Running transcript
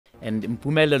And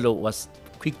Mpumelelo was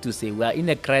quick to say, we are in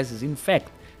a crisis. In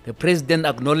fact, the president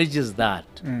acknowledges that.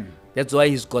 That's why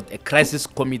he's got a crisis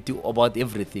committee about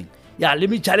everything. Yeah, let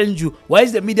me challenge you. Why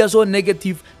is the media so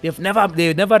negative? They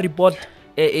never report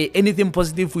anything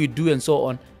positive we do and so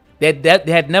on. They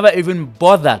had never even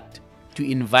bothered to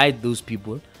invite those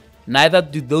people. Neither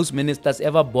did those ministers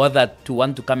ever bother to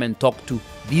want to come and talk to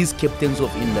these captains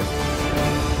of industry.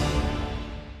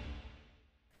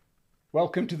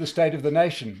 Welcome to the State of the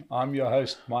Nation. I'm your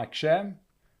host, Mike Sham.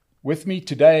 With me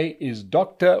today is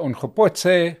Dr. Prof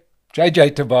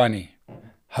JJ Tabane,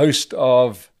 host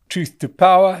of Truth to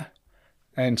Power,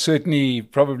 and certainly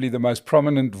probably the most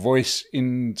prominent voice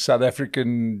in South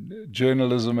African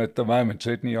journalism at the moment,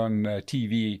 certainly on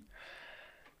TV.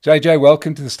 JJ,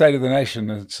 welcome to the State of the Nation.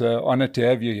 It's an honor to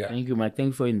have you here. Thank you, Mike. Thank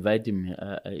you for inviting me.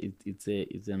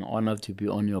 It's an honor to be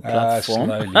on your platform.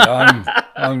 Slowly.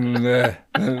 I'm the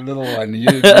little one.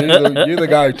 You're the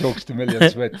guy who talks to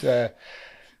millions. But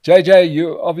JJ,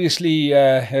 you obviously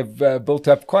have built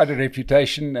up quite a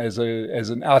reputation as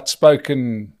an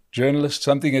outspoken journalist,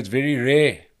 something that's very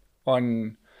rare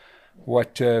on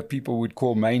what people would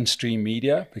call mainstream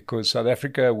media, because South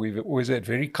Africa, we've always had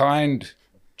very kind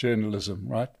journalism,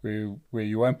 right? Where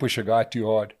you won't push a guy too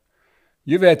hard.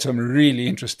 You've had some really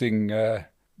interesting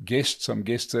guests, some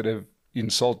guests that have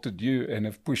insulted you and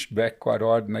have pushed back quite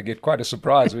hard, and I get quite a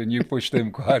surprise when you push them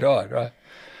quite hard, right?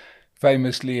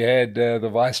 Famously had the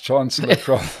Vice-Chancellor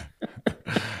from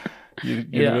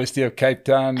University of Cape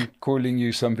Town calling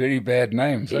you some very bad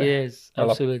names. Yes,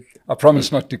 absolutely. I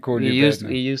promise not to call you bad names.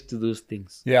 We used to those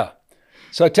things. Yeah.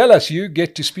 So tell us, you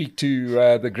get to speak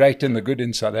to the great and the good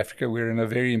in South Africa. We're in a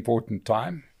very important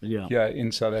time here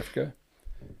in South Africa.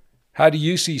 How do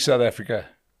you see South Africa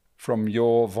from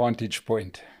your vantage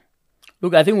point?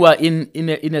 Look, I think we're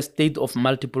in a state of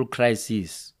multiple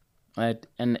crises, right?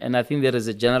 And I think there is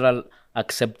a general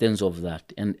acceptance of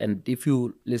that. And if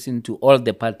you listen to all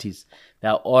the parties, they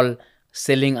are all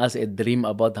selling us a dream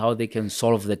about how they can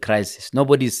solve the crisis.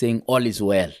 Nobody is saying all is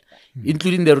well,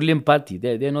 including the ruling party.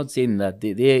 They're not saying that.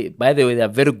 They, by the way, they are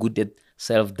very good at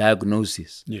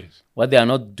self-diagnosis. Yes. What they are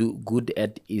not good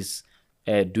at is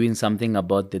doing something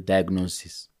about the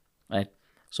diagnosis, right?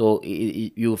 So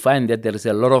you find that there is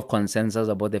a lot of consensus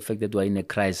about the fact that we're in a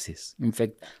crisis. In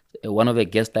fact, one of the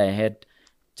guests I had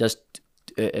just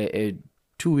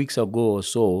 2 weeks ago or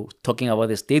so, talking about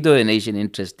the State of the Nation,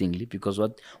 interestingly, because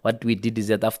what we did is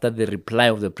that after the reply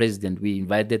of the president, we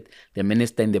invited the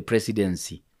minister in the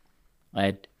presidency,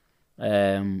 right?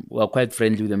 We were quite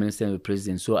friendly with the minister and the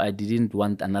president, so I didn't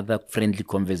want another friendly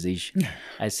conversation.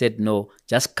 I said, no,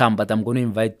 just come, but I'm going to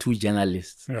invite 2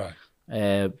 journalists. Right.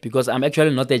 Because I'm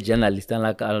actually not a journalist, and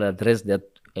I'll address that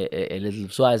a little.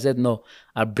 So I said, no,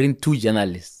 I'll bring 2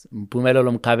 journalists,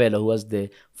 Mpumelelo Mkhabela, who was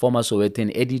the former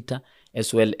Sowetan editor,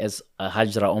 as well as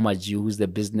Hajra Omaji, who's the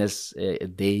Business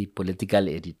Day political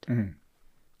editor,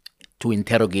 to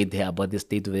interrogate her about the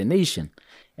State of the Nation.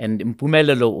 And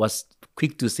Mpumelelo was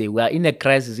quick to say, we are in a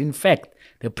crisis. In fact,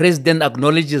 the president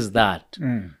acknowledges that.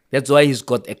 That's why he's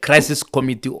got a crisis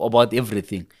committee about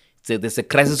everything. So there's a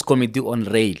crisis committee on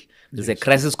rail. There's a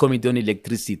crisis committee on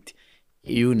electricity.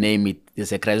 You name it,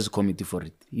 there's a crisis committee for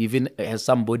it. He even has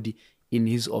somebody in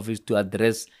his office to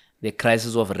address the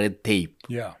crisis of red tape.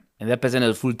 Yeah. And that person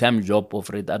has a full-time job of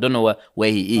red. I don't know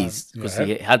where he is, because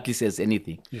he hardly says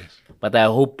anything. Yes. But I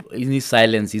hope in his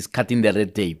silence he's cutting the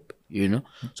red tape, you know.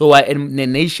 So we're in a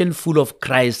nation full of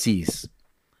crises.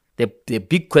 The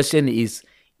big question is,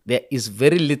 there is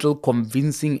very little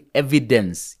convincing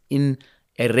evidence in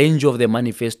a range of the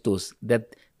manifestos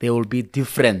that they will be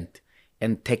different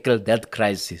and tackle that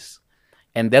crisis.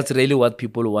 And that's really what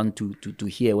people want to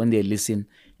hear when they listen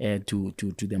to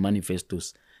the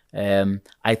manifestos.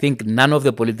 I think none of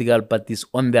the political parties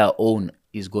on their own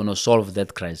is going to solve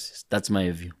that crisis. That's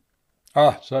my view.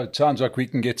 So it sounds like we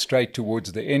can get straight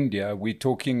towards the end here. We're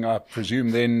talking, I presume,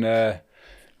 then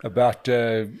about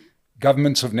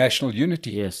governments of national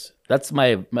unity. Yes, that's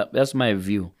my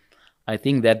view. I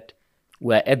think that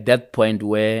we're at that point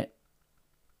where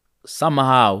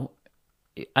somehow,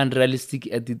 unrealistic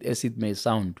as it may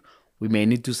sound, we may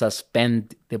need to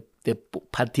suspend the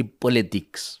party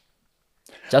politics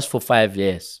just for 5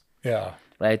 years. Yeah.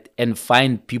 Right? And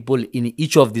find people in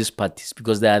each of these parties,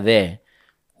 because they are there,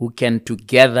 who can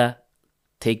together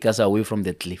take us away from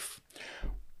the cliff.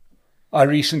 I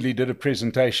recently did a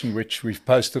presentation which we've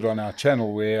posted on our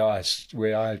channel where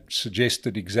I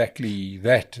suggested exactly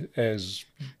that as,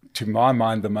 to my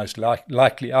mind, the most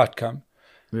likely outcome.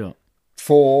 Yeah.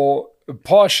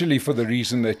 Partially for the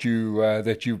reason that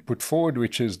you put forward,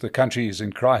 which is the country is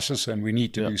in crisis and we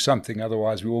need to do something,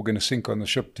 otherwise we're all going to sink on the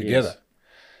ship together. Yes.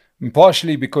 And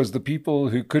partially because the people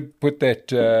who could put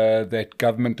that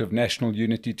government of national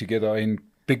unity together are in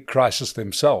big crisis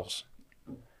themselves.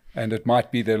 And it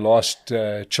might be their last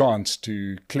chance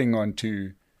to cling on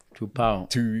to power,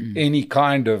 to any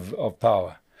kind of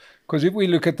power. Because if we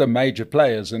look at the major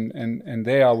players, and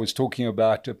there I was talking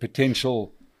about a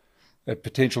potential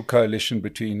coalition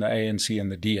between the ANC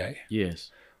and the DA.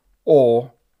 Yes.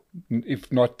 Or,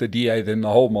 if not the DA, then the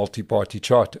whole multi-party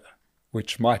charter,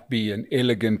 which might be an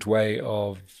elegant way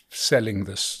of selling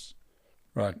this,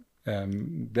 right?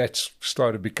 That's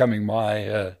started becoming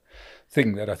my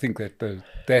thing, that I think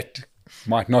that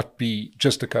might not be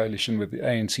just a coalition with the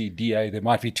ANC, DA. There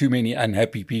might be too many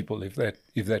unhappy people if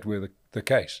that were the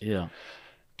case. Yeah.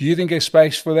 Do you think there's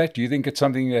space for that? Do you think it's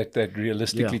something that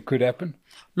realistically could happen?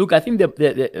 Look, I think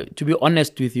to be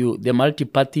honest with you, the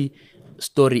multi-party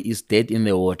story is dead in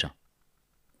the water,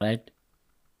 right?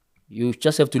 You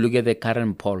just have to look at the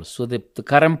current polls. So the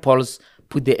current polls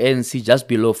put the ANC just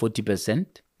below 40%.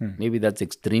 Maybe that's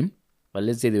extreme, but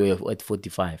let's say they were at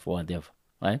 45 or whatever,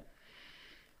 right?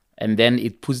 And then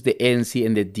it puts the ANC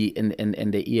and the D and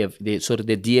the EF,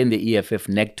 the D and the EFF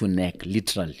neck to neck,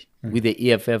 literally, with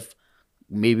the EFF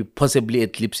maybe possibly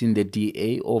eclipsing the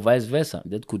DA or vice versa.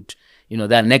 That could,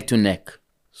 they're neck to neck.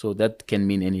 So that can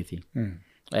mean anything,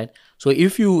 right? So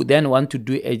if you then want to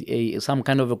do some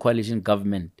kind of a coalition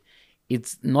government,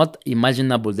 it's not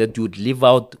imaginable that you would leave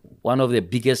out one of the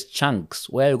biggest chunks.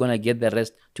 Where are you going to get the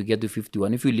rest to get to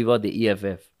 51? If you leave out the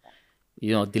EFF,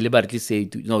 deliberately say,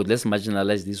 let's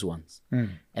marginalize these ones.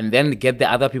 And then get the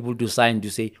other people to sign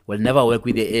to say, we'll never work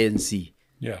with the ANC.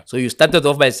 Yeah. So you started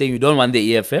off by saying you don't want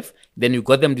the EFF. Then you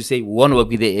got them to say, we won't work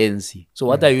with the ANC. So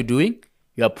what are you doing?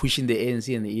 You are pushing the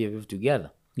ANC and the EFF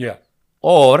together. Yeah.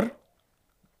 Or,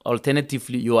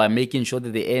 alternatively, you are making sure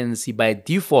that the ANC, by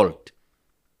default,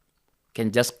 can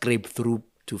just scrape through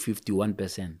to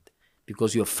 51%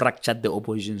 because you have fractured the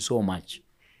opposition so much,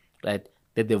 right,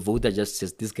 that the voter just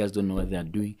says, these guys don't know what they are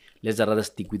doing. Let's rather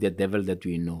stick with the devil that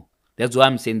we know. That's why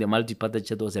I'm saying the multi-party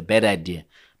charter was a bad idea,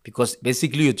 because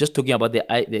basically you're just talking about the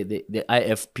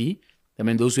IFP. I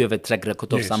mean, those who have a track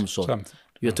record of some sort.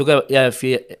 You're talking about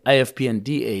IFP and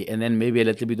DA, and then maybe a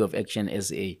little bit of Action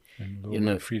SA.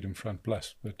 And Freedom Front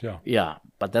Plus, but yeah. Yeah,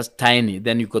 but that's tiny.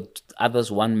 Then you got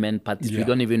others, one-man parties. Yeah. We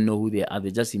don't even know who they are. They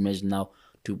just imagine now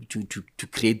to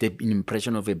create an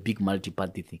impression of a big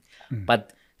multi-party thing.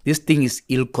 But this thing is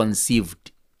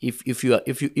ill-conceived.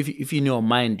 If in your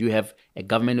mind you have a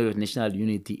government of national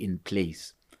unity in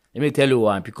place, let me tell you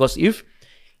why. Because if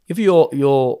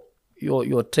your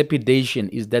trepidation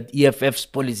is that EFF's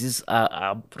policies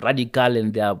are radical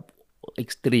and they are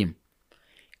extreme,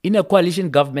 in a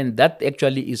coalition government, that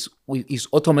actually is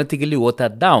automatically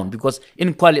watered down, because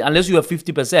unless you have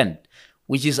 50%,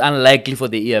 which is unlikely for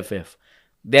the EFF,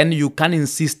 then you can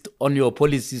insist on your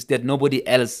policies that nobody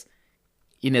else,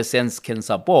 in a sense, can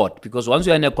support. Because once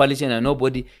you're in a coalition and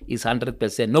nobody is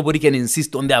 100%, nobody can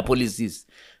insist on their policies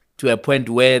to a point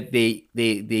where they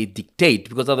dictate,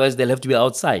 because otherwise they'll have to be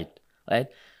outside, right?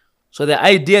 So the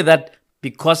idea that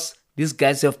because these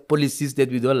guys have policies that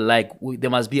we don't like, they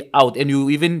must be out, and you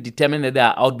even determine that they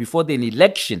are out before the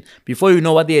election, before you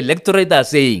know what the electorate are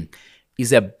saying,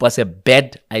 was a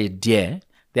bad idea.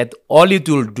 That all it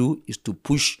will do is to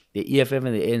push the EFF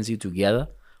and the ANC together,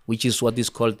 which is what is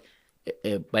called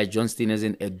by John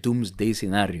Steenhuisen a doomsday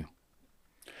scenario.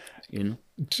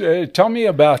 Tell me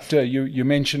about you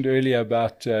mentioned earlier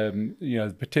about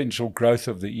the potential growth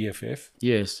of the EFF.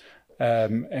 Yes,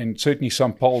 and certainly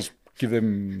some polls give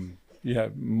them,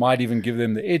 might even give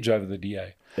them the edge over the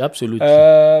DA. Absolutely.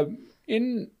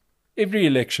 In every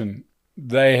election,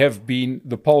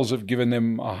 the polls have given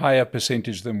them a higher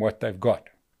percentage than what they've got.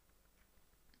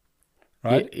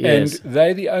 Right? Yes. And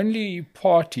they're the only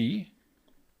party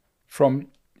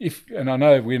and I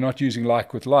know we're not using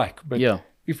like with like, but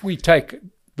if we take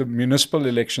the municipal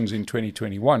elections in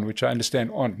 2021, which I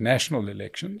understand aren't national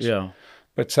elections,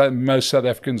 but most South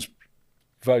Africans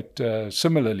vote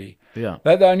similarly. Yeah.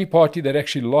 They're the only party that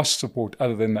actually lost support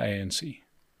other than the ANC.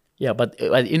 Yeah, but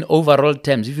in overall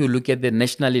terms, if you look at the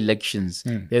national elections,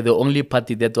 they're the only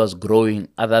party that was growing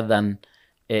other than,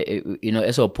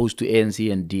 as opposed to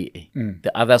ANC and DA.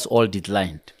 The others all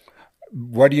declined.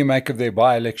 What do you make of their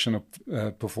by-election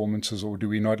performances, or do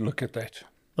we not look at that?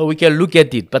 No, we can look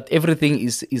at it, but everything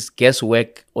is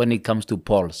guesswork when it comes to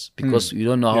polls, because you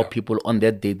don't know how people on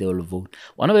that day they will vote.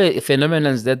 One of the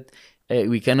phenomena that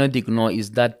we cannot ignore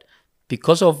is that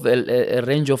because of a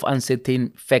range of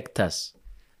uncertain factors,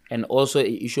 and also an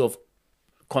issue of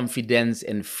confidence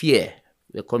and fear,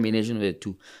 the combination of the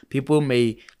two, people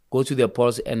may go to the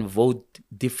polls and vote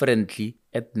differently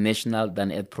at national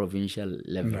than at provincial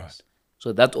levels. Right.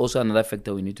 So that's also another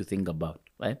factor we need to think about,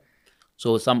 right?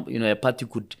 So some, a party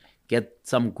could get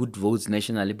some good votes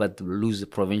nationally, but lose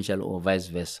provincial or vice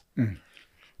versa.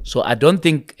 So I don't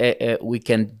think we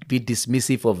can be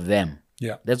dismissive of them.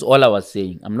 Yeah. That's all I was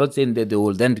saying. I'm not saying that they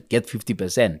will then get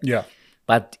 50%. Yeah.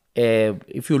 But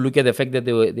if you look at the fact that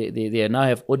they now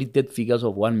have audited figures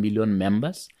of 1 million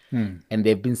members, and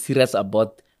they've been serious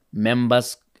about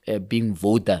members being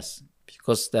voters,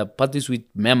 because there are parties with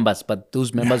members, but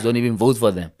those members don't even vote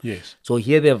for them. Yes. So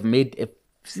here they've made a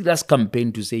serious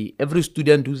campaign to say every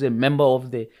student who's a member of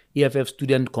the EFF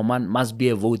Student Command must be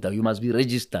a voter. You must be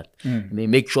registered. And they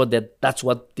make sure that that's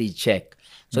what they check.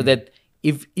 So that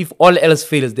if all else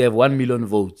fails, they have 1 million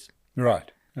votes. Right.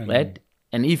 Right?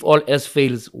 And if all else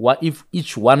fails, if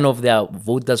each one of their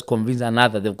voters convince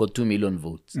another, they've got 2 million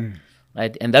votes.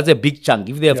 Right? And that's a big chunk.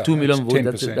 If they have 2 million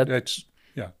votes, that's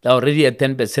they're already a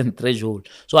 10% threshold.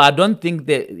 So I don't think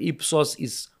the Ipsos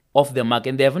is off the mark,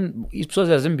 and Ipsos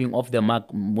hasn't been off the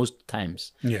mark most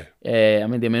times. Yeah. I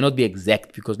mean, they may not be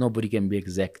exact because nobody can be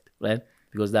exact, right?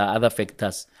 Because there are other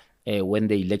factors when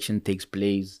the election takes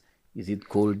place. Is it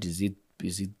cold? Is it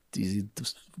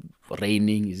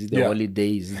raining? Is it a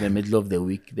holiday? Is it the middle of the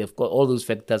week? They've got all those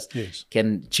factors. Yes.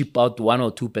 Can chip out 1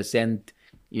 or 2%,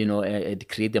 and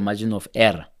create a margin of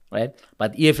error, right?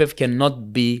 But EFF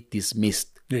cannot be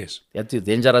dismissed. Yes. That's a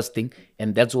dangerous thing,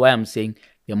 and that's why I'm saying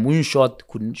the moonshot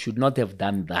should not have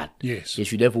done that. Yes. They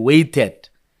should have waited,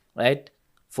 right,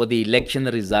 for the election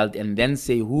result and then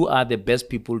say who are the best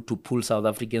people to pull South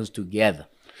Africans together.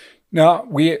 Now,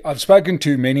 I've spoken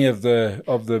to many of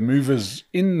the movers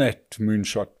in that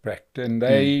moonshot pact, and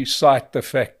they cite the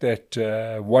fact that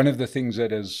one of the things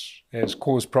that has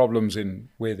caused problems in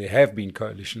where there have been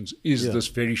coalitions is this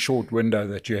very short window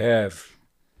that you have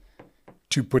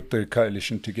to put the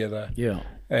coalition together. Yeah.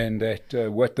 And that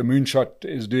what the moonshot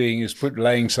is doing is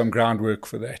laying some groundwork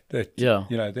for that.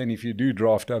 Then if you do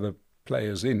draft other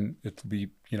players in, it'll be,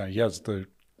 here's the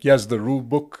rule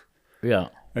book. Yeah.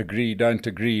 Agree, don't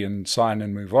agree, and sign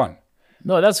and move on.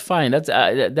 No, that's fine.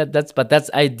 But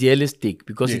that's idealistic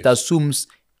because it assumes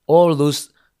all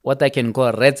those what I can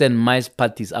call rats and mice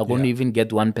parties are going to even get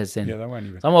 1%. Yeah, they won't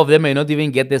even. Some of them may not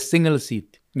even get a single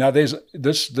seat. Now, there's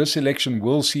this election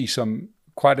will see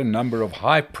quite a number of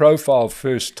high-profile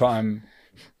first-time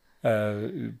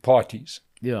parties.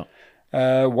 Yeah.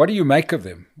 What do you make of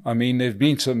them? I mean, there's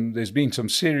been some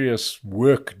serious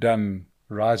work done.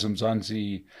 Rise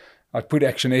Mzansi. I'd put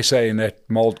Action SA in that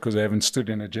mold because they haven't stood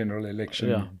in a general election.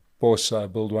 Yeah.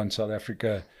 Bosa, Build One South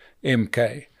Africa,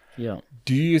 MK. Yeah.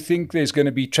 Do you think there's going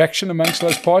to be traction amongst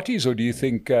those parties, or do you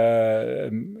think,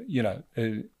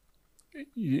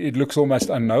 it looks almost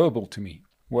unknowable to me?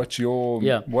 What's your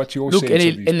sense of these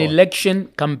parties? An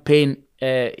election campaign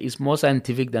is more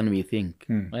scientific than we think,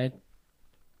 right?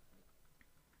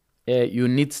 You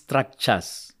need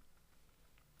structures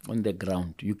on the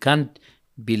ground. You can't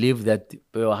believe that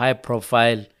your high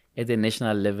profile at the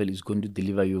national level is going to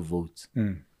deliver your votes.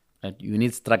 Right? You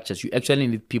need structures. You actually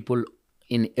need people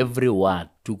in every ward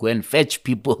to go and fetch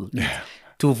people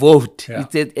to vote. Yeah.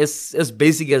 It's as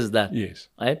basic as that. Yes.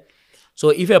 Right? So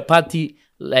if a party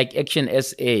like Action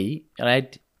SA,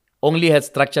 right, only had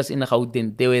structures in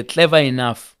Gauteng, they were clever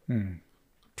enough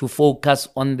to focus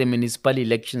on the municipal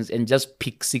elections and just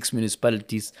pick 6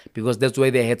 municipalities because that's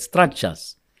where they had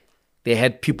structures. They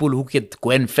had people who could go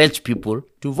and fetch people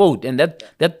to vote, and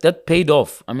that paid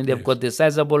off. I mean, they've got the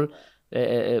sizable,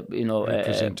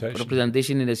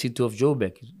 representation in the city of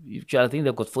Joburg. I think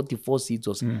they've got 44 seats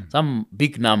or some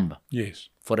big number. Yes.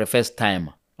 For a first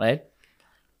timer, right?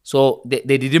 So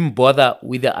they didn't bother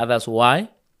with the others. Why?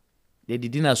 They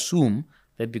didn't assume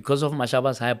that because of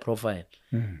Mashaba's high profile,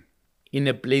 in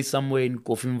a place somewhere in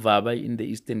Kofi-Mvaba in the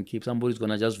Eastern Cape, somebody's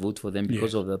going to just vote for them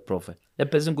because of that profile.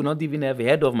 That person could not even have a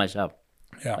head of Mashaba.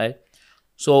 Yeah. Right?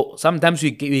 So sometimes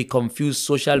we confuse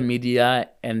social media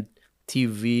and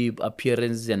TV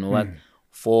appearances and what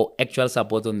for actual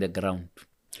support on the ground.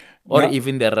 Or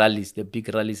even the rallies, the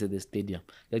big rallies at the stadium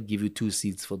that give you 2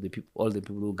 seats for the people, all the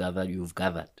people who you've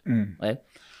gathered. Right?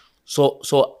 So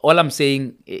all I'm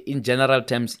saying in general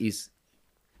terms is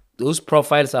those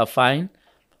profiles are fine,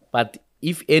 but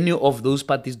if any of those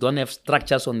parties don't have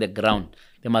structures on the ground,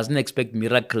 they mustn't expect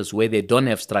miracles where they don't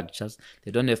have structures,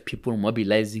 they don't have people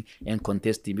mobilizing and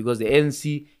contesting, because the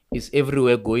ANC is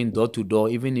everywhere going door to door,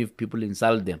 even if people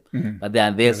insult them. But they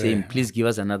are there saying, please give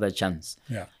us another chance.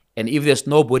 Yeah. And if there's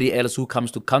nobody else who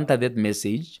comes to counter that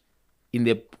message in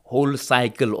the whole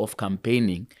cycle of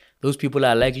campaigning, those people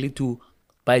are likely to,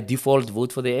 by default,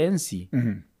 vote for the ANC.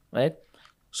 Right?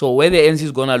 So where the ANC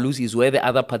is going to lose is where the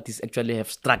other parties actually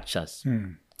have structures.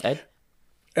 Right?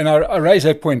 And I raise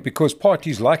that point because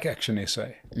parties like Action SA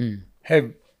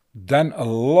have done a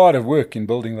lot of work in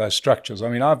building those structures. I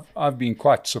mean, I've been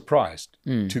quite surprised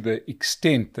to the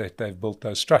extent that they've built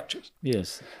those structures.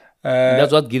 Yes.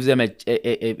 That's what gives them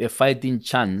a fighting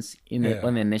chance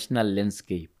on a national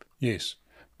landscape. Yes.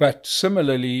 But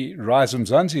similarly, Rise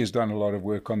Mzansi has done a lot of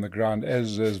work on the ground,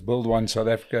 as has Build One South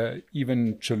Africa.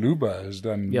 Even Chaluba has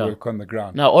done work on the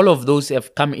ground. Now, all of those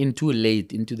have come in too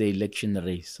late into the election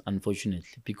race,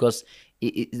 unfortunately, because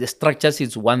the structures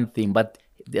is one thing, but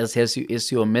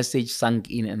as your message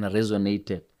sunk in and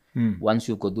resonated, once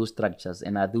you got those structures,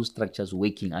 and are those structures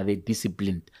working? Are they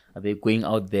disciplined? Are they going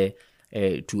out there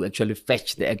to actually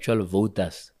fetch the actual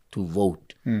voters to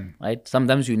vote? Right?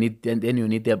 Sometimes you need, and then you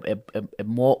need a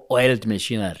more oiled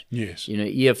machinery. Yes. You know,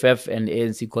 EFF and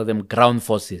ANC call them ground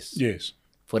forces. Yes.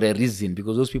 For a reason,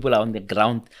 because those people are on the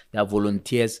ground. They are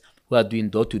volunteers who are doing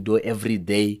door to door every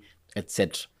day,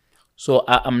 etc. So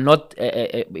I'm not,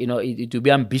 it would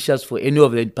be ambitious for any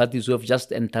of the parties who have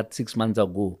just entered 6 months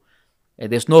ago.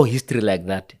 There's no history like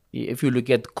that. If you look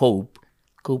at COPE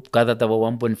gathered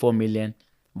about 1.4 million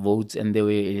votes, and they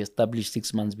were established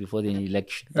 6 months before the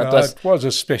election. It was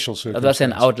a special circumstance. That was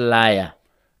an outlier.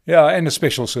 Yeah, and a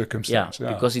special circumstance.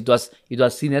 Yeah, because it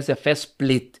was seen as a first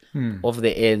split of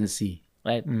the ANC.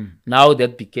 Right? Now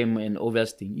that became an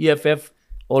obvious thing. EFF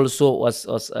also was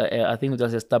I think it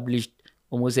was established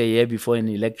almost a year before an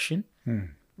election.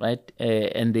 Right?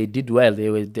 And they did well.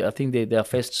 I think their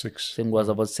first thing was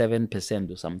about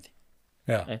 7% or something.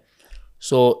 Yeah. Right?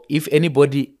 So if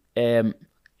anybody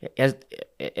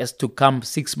has to come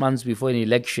 6 months before an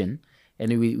election,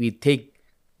 and we take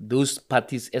those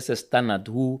parties as a standard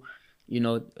who,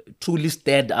 truly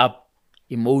stirred up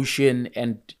emotion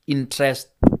and interest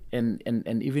and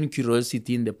even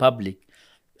curiosity in the public,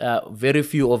 very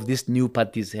few of these new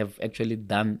parties have actually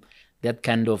done that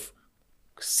kind of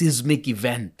seismic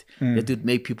event that would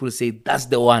make people say, that's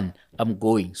the one, I'm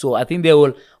going. So I think they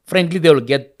will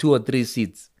get 2 or 3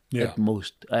 seats at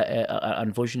most,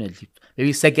 unfortunately.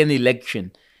 Maybe second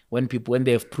election, when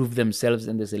they have proved themselves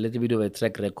and there's a little bit of a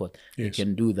track record, they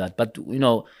can do that. But,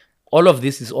 all of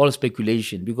this is all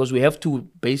speculation, because we have to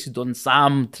base it on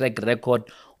some track record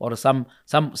or some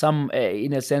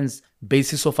in a sense,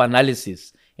 basis of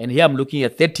analysis. And here I'm looking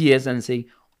at 30 years and saying,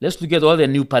 let's look at all the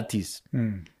new parties,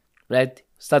 right?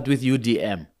 Start with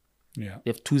UDM. Yeah.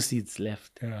 They have 2 seats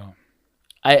left. Yeah.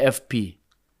 IFP.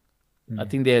 I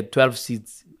think they had 12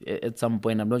 seats at some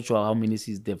point. I'm not sure how many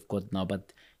seats they've got now,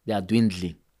 but they are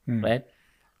dwindling, right?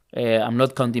 I'm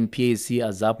not counting PAC,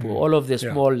 AZAPO. All of the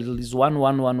small little is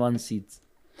one seats,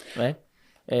 right?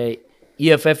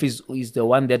 EFF is the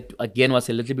one that again was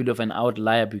a little bit of an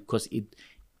outlier, because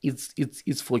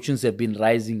its fortunes have been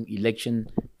rising election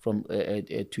from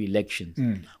to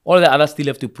elections. All the others still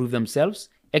have to prove themselves.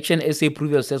 Action SA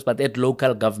prove themselves, but at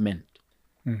local government.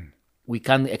 We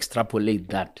can't extrapolate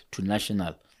that to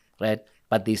national, right?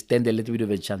 But they stand a little bit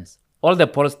of a chance. All the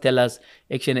polls tell us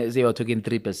Action SA are talking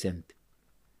 3%.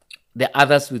 The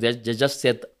others, they just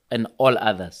said, and all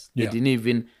others. They didn't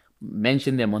even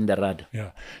mention them on the radar.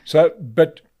 Yeah. So,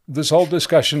 but this whole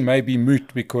discussion may be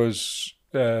moot because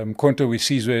Mkhonto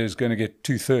Wesizwe is going to get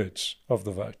 2/3 of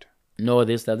the vote. No,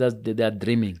 they are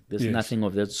dreaming. There's nothing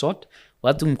of that sort.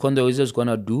 What Mkhonto Wesizwe is going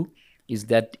to do is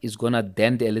that it's going to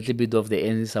dent a little bit of the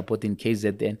ANC support in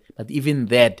KZN. But even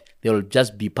that, they will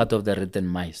just be part of the written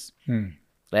mice.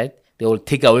 Right? They will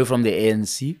take away from the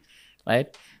ANC.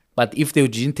 Right? But if they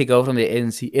didn't take away from the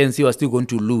ANC was still going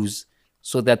to lose.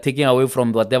 So they're taking away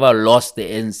from whatever loss the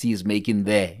ANC is making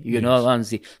there. You know what I'm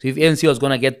saying? So if ANC was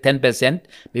going to get 10%,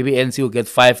 maybe ANC will get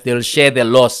 5%. They'll share the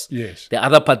loss. Yes. The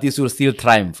other parties will still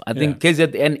triumph. I think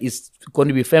KZN is going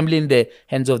to be firmly in the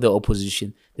hands of the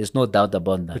opposition. There's no doubt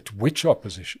about that. But which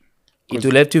opposition? It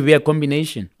will have to be a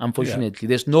combination, unfortunately.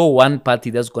 There's no one party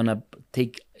that's going to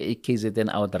take KZN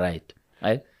outright.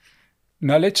 Right?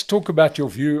 Now let's talk about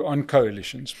your view on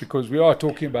coalitions, because we are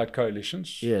talking about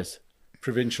coalitions. Yes.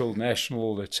 Provincial,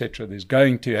 national, etc. There's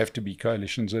going to have to be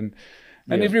coalitions, and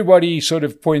everybody sort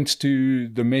of points to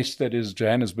the mess that is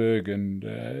Johannesburg and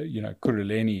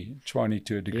Kuruleni, Tshwane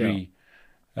to a degree,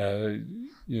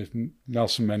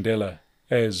 Nelson Mandela,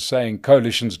 as saying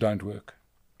coalitions don't work.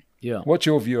 Yeah. What's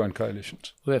your view on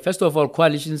coalitions? Well, first of all,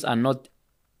 coalitions are not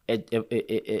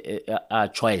a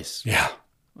choice. Yeah.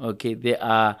 Okay, they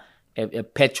are a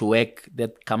patchwork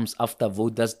that comes after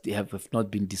voters have not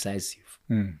been decisive.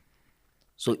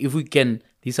 So if we can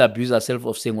disabuse ourselves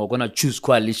of saying we're going to choose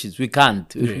coalitions, we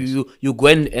can't. Yes. You go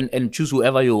and choose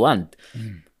whoever you want.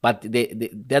 But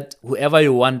that whoever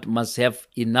you want must have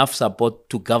enough support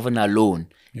to govern alone.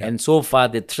 Yeah. And so far,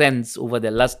 the trends over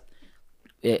the last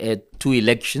 2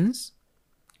 elections,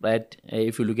 right?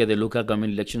 If you look at the local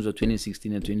government elections of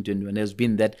 2016 and 2021, has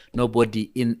been that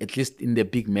nobody at least in the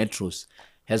big metros,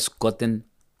 has gotten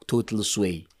total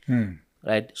sway,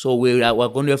 right? So we're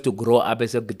going to have to grow up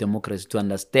as a democracy to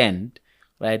understand,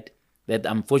 right, that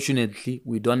unfortunately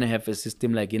we don't have a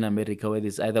system like in America where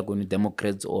it's either going to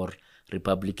Democrats or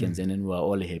Republicans, and then we're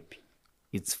all happy.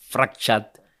 It's fractured,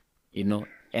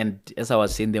 and as I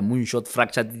was saying, the moonshot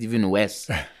fractured it even worse.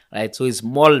 Right, so it's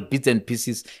small bits and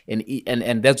pieces,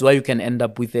 and that's why you can end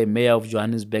up with a mayor of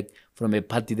Johannesburg from a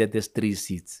party that has 3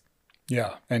 seats.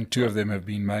 Yeah, and 2 of them have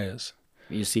been mayors.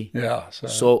 You see. Yeah.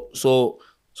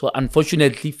 So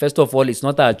unfortunately, first of all, it's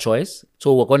not our choice.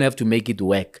 So we're going to have to make it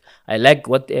work. I like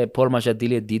what Paul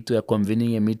Mashatile did to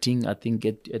convening a meeting, I think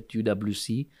at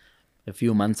UWC a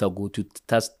few months ago, to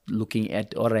start looking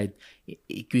at, all right,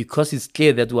 because it's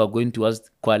clear that we are going towards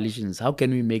coalitions, how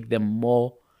can we make them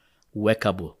more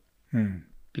workable?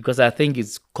 Because I think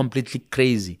it's completely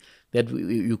crazy that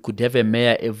you could have a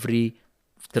mayor every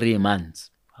 3 months.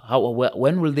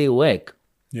 When will they work?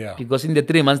 Yeah. Because in the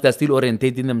 3 months, they're still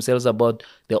orientating themselves about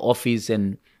the office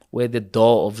and where the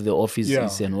door of the office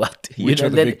is and what. Which are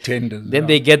the big tenders. Then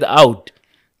they get out,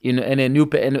 and a new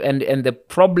and the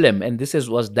problem, and this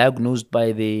was diagnosed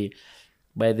by the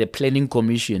Planning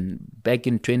Commission back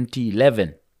in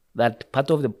 2011. That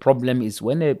part of the problem is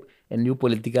when a new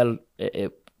political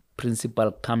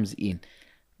principal comes in,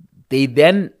 they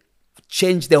then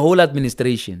change the whole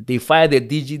administration. They fire the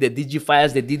DG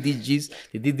fires the DDGs,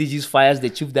 the DDGs fires the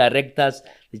chief directors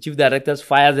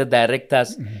fires the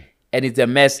directors, and it's a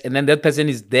mess. And then that person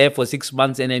is there for 6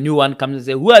 months, and a new one comes and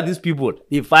says, "Who are these people?"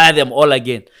 They fire them all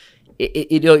again.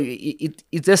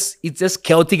 It's just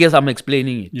chaotic as I'm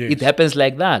explaining it. Yes. It happens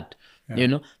like that.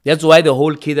 Yeah. That's why the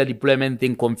whole cadre deployment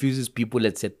thing confuses people,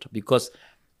 etc. Because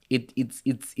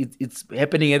it's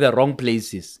happening at the wrong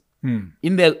places.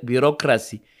 In the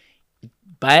bureaucracy,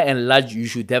 by and large, you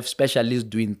should have specialists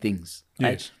doing things.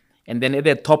 Right? Yes. And then at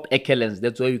the top echelons,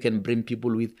 that's where you can bring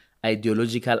people with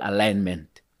ideological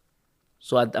alignment.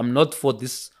 So I'm not for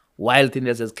this wild thing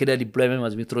that says cadre deployment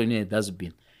must be thrown in a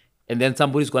dustbin. And then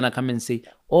somebody's going to come and say,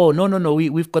 "Oh, no,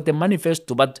 we've got a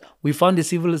manifesto, but we found a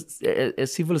civil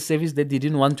service that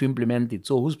didn't want to implement it.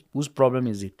 So whose problem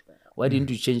is it? Why didn't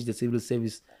you change the civil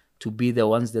service to be the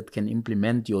ones that can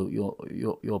implement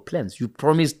your plans? You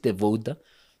promised the voter,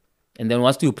 and then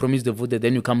once you promise the voter,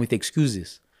 then you come with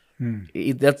excuses.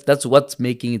 That's what's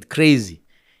making it crazy,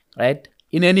 right?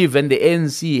 In any event, the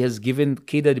ANC has given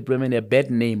cadre deployment a bad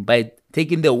name by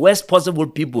taking the worst possible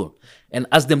people and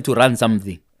ask them to run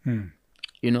something.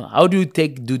 How do you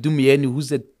take Dudu Mieni,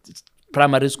 who's a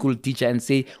primary school teacher, and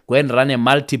say, go and run a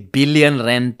multi-billion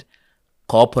rand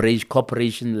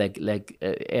corporation like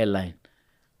airline?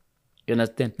 You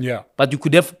understand? Yeah. But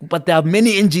there are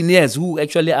many engineers who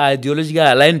actually are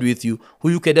ideologically aligned with you, who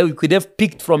you could have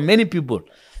picked from many people,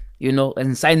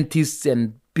 and scientists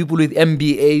and people with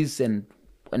MBAs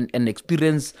and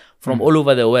experience from all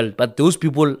over the world. But those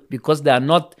people, because they are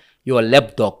not your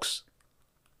lapdogs,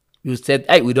 you said,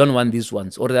 "Hey, we don't want these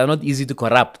ones," or they are not easy to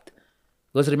corrupt.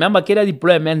 Because remember, cadre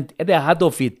deployment, at the heart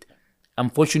of it,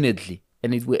 unfortunately,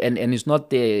 and it's not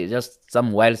just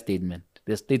some wild statement.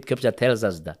 The state capture tells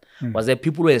us that was that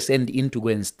people were sent in to go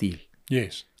and steal.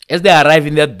 Yes. As they arrive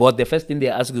in that board, the first thing they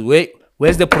ask is,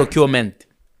 where's the procurement?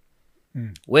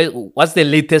 What's the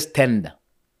latest tender?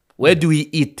 Where do we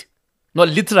eat? Not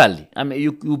literally. I mean,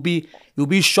 you'll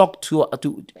be shocked to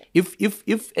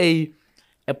if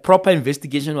a proper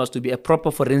investigation was to be a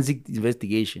proper forensic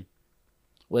investigation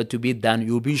were to be done,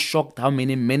 you'll be shocked how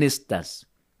many ministers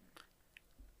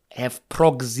have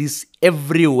proxies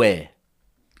everywhere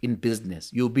in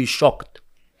business. You'll be shocked.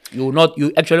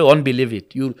 You actually won't believe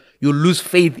it. You lose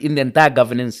faith in the entire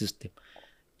governance system.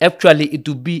 Actually, it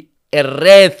will be a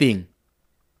rare thing,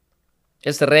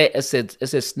 as rare as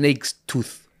a snake's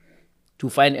tooth, to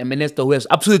find a minister who has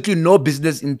absolutely no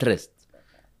business interest.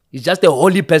 He's just a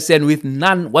holy person with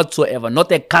none whatsoever.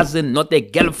 Not a cousin, not a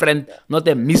girlfriend, not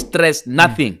a mistress,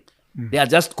 nothing. They are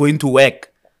just going to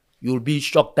work. You'll be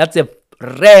shocked. That's a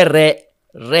rare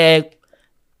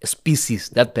species,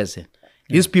 that person.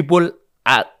 These people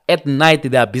are, at night,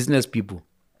 they are business people.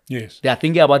 Yes. They are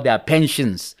thinking about their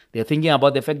pensions. They're thinking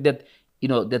about the fact that,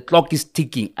 the clock is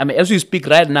ticking. I mean, as we speak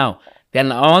right now, the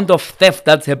amount of theft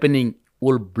that's happening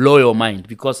will blow your mind,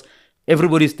 because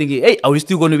everybody's thinking, hey, are we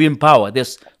still going to be in power?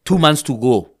 There's 2 months to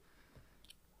go.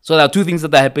 So there are 2 things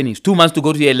that are happening. 2 months to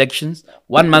go to the elections,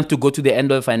 1 month to go to the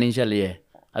end of the financial year.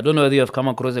 I don't know whether you have come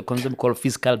across a concept called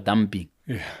fiscal dumping.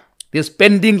 Yeah. They're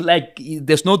spending like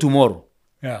there's no tomorrow.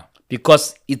 Yeah.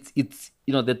 Because it's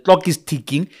the clock is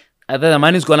ticking. Either the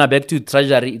money is going back to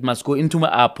treasury, it must go into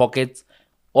our pockets,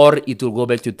 or it will go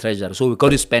back to treasury. So we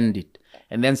got to spend it.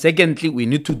 And then secondly, we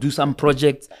need to do some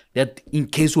projects that in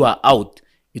case we are out,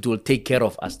 it will take care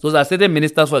of us. Those are certain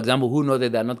ministers, for example, who know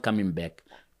that they are not coming back.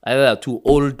 Either they are too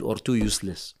old or too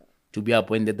useless to be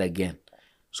appointed again.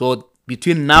 So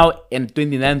between now and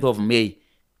 29th of May,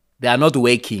 they are not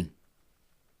working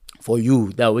for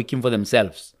you. They are working for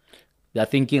themselves. They are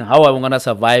thinking, how am I going to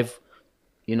survive,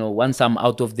 once I'm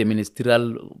out of the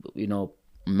ministerial,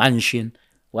 mansion,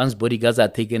 once bodyguards are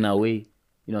taken away.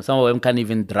 Some of them can't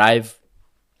even drive,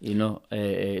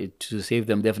 to save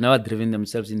them. They've never driven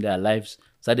themselves in their lives.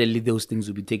 Suddenly those things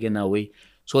will be taken away.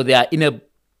 So they are in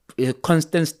a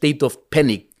constant state of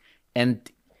panic. And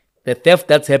the theft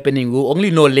that's happening, we'll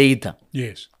only know later.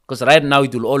 Yes. Because right now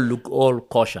it will all look all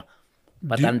kosher.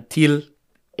 But until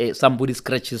somebody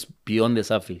scratches beyond the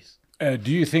surface.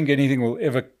 Do you think anything will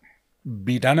ever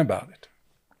be done about it?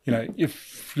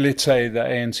 If, let's say, the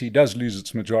ANC does lose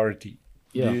its majority,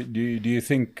 do you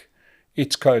think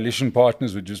its coalition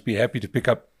partners would just be happy to pick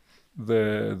up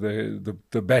the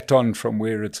baton from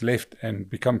where it's left and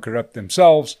become corrupt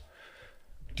themselves?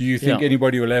 Do you think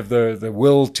anybody will have the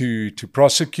will to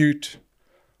prosecute?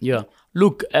 Yeah.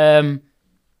 Look, part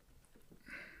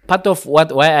of why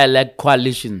I like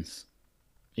coalitions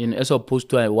as opposed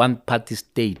to a one-party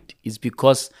state is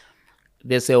because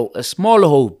there's a small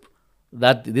hope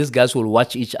that these guys will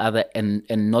watch each other and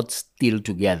not steal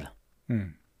together.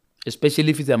 Especially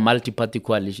if it's a multi-party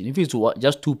coalition. If it's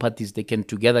just two parties, they can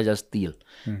together just steal.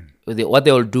 What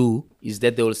they will do is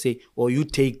that they will say, oh, you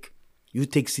take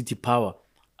city power,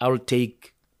 I'll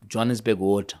take Johannesburg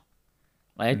water,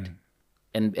 right?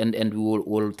 And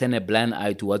we'll turn a blind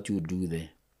eye to what you do there.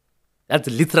 That's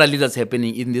literally that's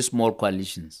happening in these small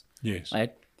coalitions. Yes.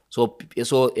 Right? So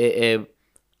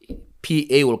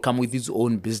PA will come with its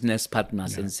own business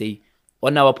partners and say,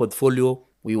 on our portfolio,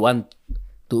 we want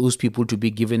those people to be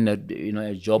given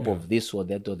a job of this or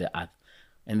that or the other.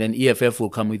 And then EFF will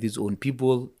come with its own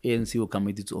people, ANC will come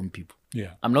with its own people.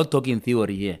 Yeah. I'm not talking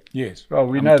theory here. Yes. Well,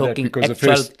 we know that because the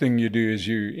first thing you do is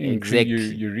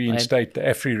you reinstate the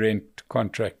AfriRent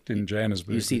contract in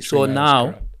Johannesburg. You see, so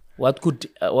now what would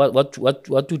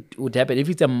happen if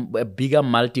it's a bigger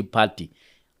multi-party?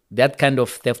 That kind of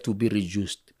theft will be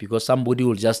reduced because somebody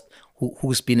will just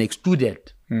who's been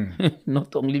excluded,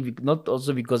 not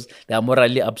also because they are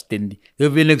morally upstanding.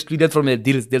 They've been excluded from the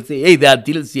deals. They'll say, "Hey, there are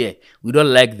deals here. We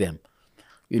don't like them,"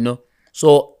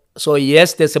 So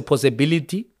yes, there's a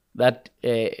possibility that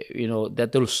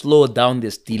that will slow down the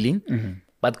stealing.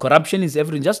 But corruption is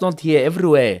everywhere, just not here,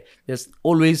 everywhere. There's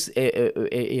always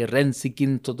a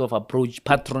rent-seeking sort of approach.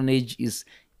 Patronage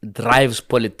drives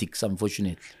politics,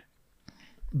 unfortunately.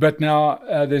 But now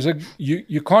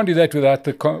you can't do that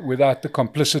without the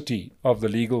complicity of the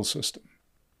legal system.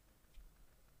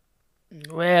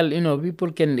 Well,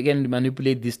 people can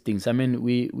manipulate these things. I mean,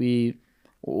 we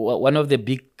one of the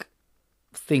big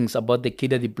things about the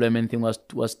cadre deployment thing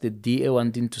was the DA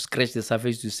wanting to scratch the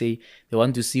surface to say they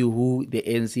want to see who the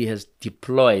ANC has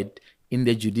deployed in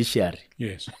the judiciary.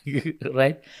 Yes.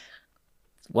 Right?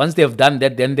 Once they've done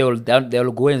that, then they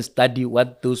will go and study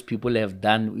what those people have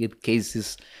done with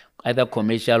cases, either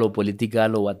commercial or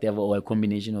political or whatever, or a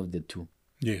combination of the two.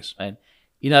 Yes. Right?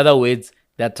 In other words,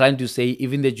 they're trying to say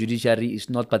even the judiciary is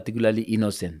not particularly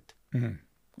innocent.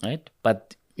 Right?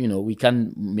 But we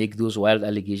can't make those wild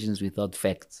allegations without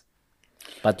facts.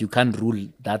 But you can't rule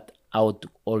that out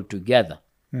altogether,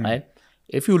 right?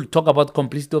 If you talk about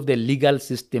complicity of the legal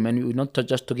system, and we're not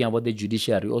just talking about the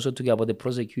judiciary, we're also talking about the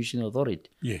prosecution authority.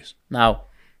 Yes. Now,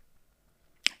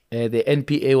 the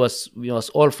NPA was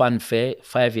all fanfare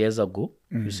 5 years ago.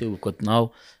 You see, we've got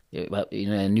now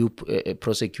a new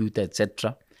prosecutor,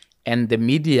 etc. And the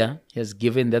media has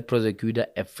given that prosecutor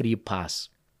a free pass.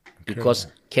 Because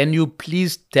can you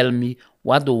please tell me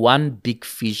what one big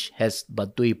fish has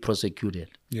Batoi prosecuted?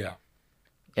 Yeah.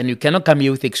 And you cannot come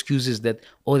here with excuses that,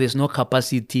 there's no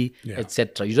capacity,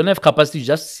 etc. You don't have capacity,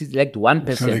 just select one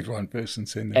person. Select one person,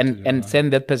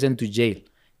 send that person to jail.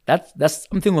 That's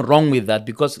something wrong with that,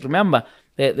 because remember,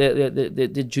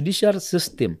 the judicial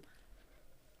system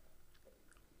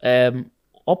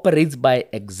operates by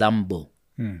example.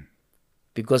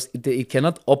 Because it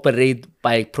cannot operate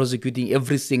by prosecuting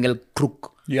every single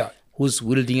crook who's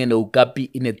wielding an okapi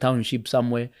in a township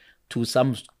somewhere to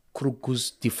some crook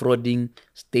who's defrauding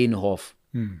Steinhoff.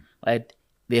 Right?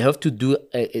 They have to deal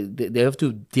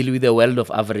with a world of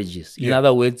averages. In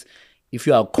other words, If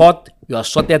you are caught, you are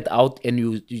sorted out, and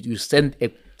you send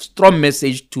a strong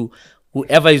message to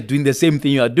whoever is doing the same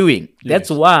thing you are doing. That's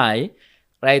why,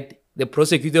 right, the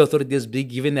prosecutor authority has been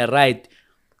given a right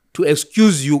to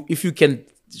excuse you if you can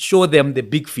show them the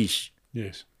big fish.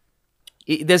 Yes.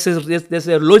 There's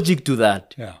a logic to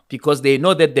that, because they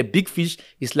know that the big fish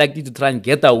is likely to try and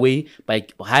get away by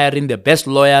hiring the best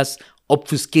lawyers,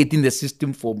 obfuscating the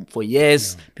system for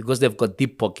years, because they've got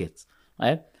deep pockets,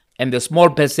 right? And the small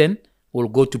person will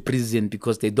go to prison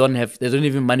because they don't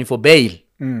even money for bail,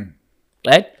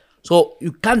 right? So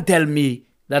you can't tell me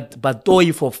that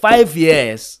Batoyi for 5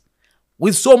 years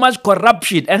with so much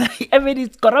corruption, and I mean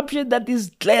it's corruption that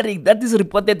is glaring, that is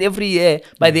reported every year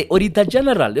by the Auditor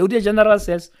General. The Auditor General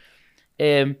says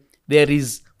there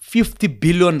is 50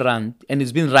 billion rand and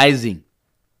it's been rising.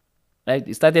 Right?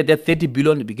 It started at 30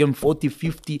 billion, it became 40,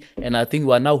 50, and I think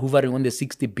we are now hovering on the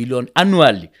 60 billion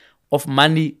annually of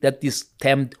money that is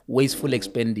termed wasteful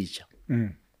expenditure.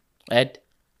 Right?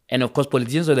 And of course,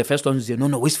 politicians are the first ones who say,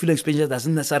 no, wasteful expenditure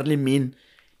doesn't necessarily mean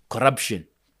corruption.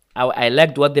 I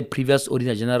liked what the previous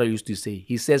Auditor General used to say.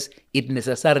 He says it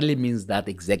necessarily means that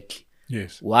exactly.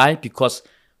 Yes. Why? Because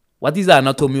what is the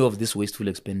anatomy of this wasteful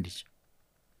expenditure?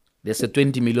 There's a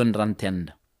 20 million rand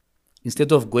tender.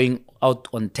 Instead of going out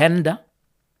on tender,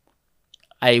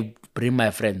 I bring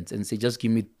my friends and say, just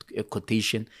give me a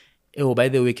quotation. Oh, by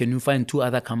the way, can you find 2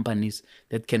 other companies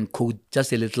that can quote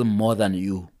just a little more than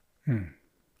you?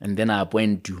 And then I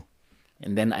appoint you.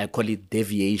 And then I call it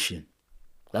deviation.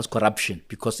 That's corruption,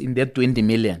 because in that 20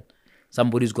 million,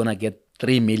 somebody's going to get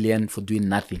 3 million for doing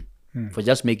nothing, for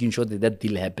just making sure that that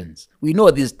deal happens. We know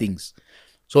these things.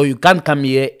 So you can't come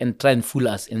here and try and fool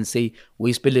us and say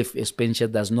wasteful expenditure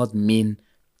does not mean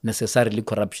necessarily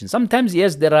corruption. Sometimes,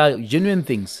 yes, there are genuine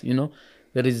things. You know,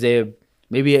 there is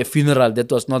maybe a funeral that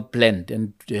was not planned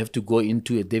and you have to go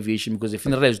into a deviation because the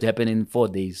funeral used to happen in 4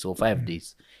 days or 5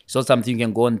 days. It's not something you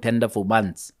can go on tender for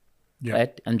months.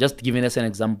 Right? I'm just giving us an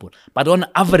example. But on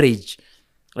average,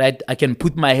 right, I can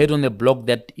put my head on the block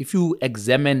that if you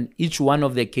examine each one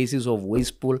of the cases of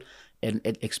wasteful and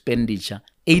expenditure,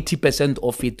 80%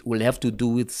 of it will have to do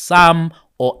with some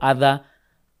or other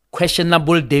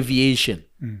questionable deviation.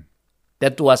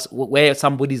 That was where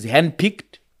somebody is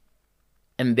handpicked,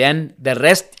 and then the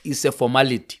rest is a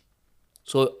formality.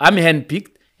 So I'm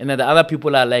handpicked, and then the other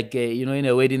people are like, in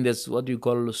a wedding, there's what you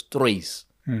call strays.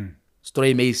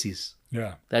 Stray maces.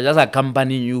 Yeah. They're just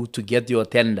accompanying you to get your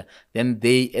tender. Then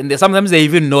sometimes they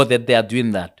even know that they are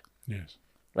doing that. Yes.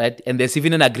 Right? And there's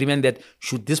even an agreement that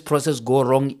should this process go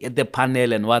wrong at the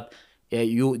panel and what,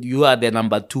 you are the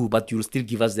number 2, but you'll still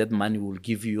give us that money. We'll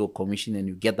give you your commission and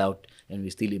you get out and we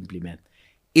still implement.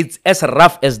 It's as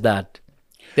rough as that.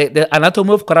 The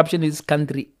anatomy of corruption in this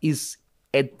country is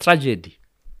a tragedy.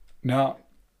 Now,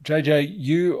 JJ,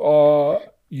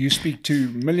 you speak to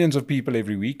millions of people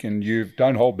every week and you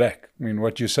don't hold back. I mean,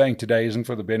 what you're saying today isn't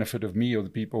for the benefit of me or the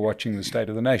people watching the State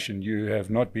of the Nation. You have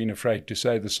not been afraid to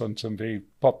say this on some very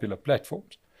popular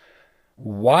platforms.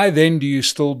 Why then do you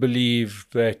still believe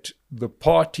that the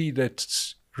party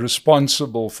that's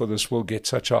responsible for this will get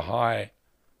such a high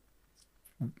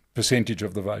percentage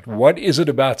of the vote? What is it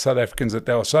about South Africans that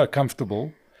they are so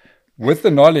comfortable with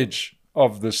the knowledge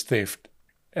of this theft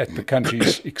at the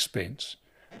country's expense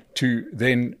to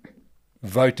then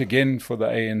vote again for the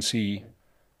ANC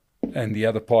and the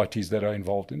other parties that are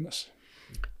involved in this?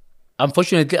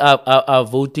 Unfortunately, our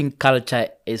voting culture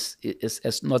is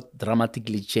not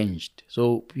dramatically changed.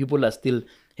 So people are still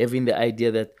having the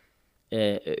idea that,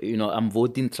 I'm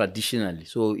voting traditionally.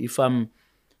 So if I'm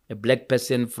a black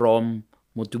person from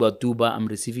Motubatuba, I'm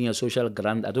receiving a social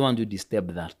grant, I don't want to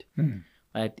disturb that.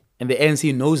 Right? And the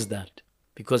ANC knows that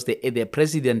because the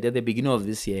president at the beginning of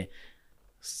this year,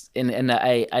 and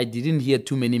I didn't hear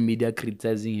too many media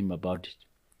criticizing him about it.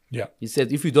 Yeah. He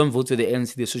said, if you don't vote for the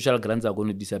ANC, the social grants are going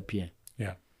to disappear.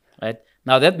 Yeah. Right?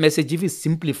 Now, that message, if it's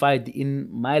simplified in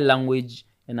my language,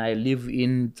 and I live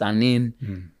in Tsanin,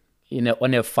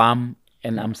 on a farm,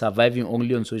 and I'm surviving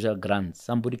only on social grants,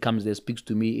 somebody comes there, speaks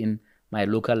to me in my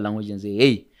local language and say,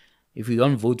 hey, if you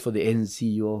don't vote for the ANC,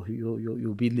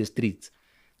 you'll be in the streets.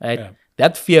 Right? Yeah.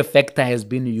 That fear factor has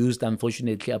been used,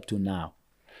 unfortunately, up to now.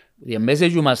 The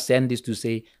message you must send is to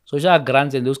say social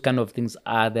grants and those kind of things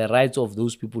are the rights of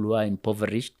those people who are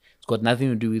impoverished. It's got nothing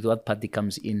to do with what party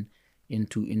comes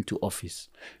into office.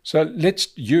 So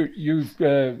you're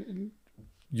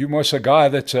most a guy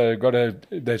that's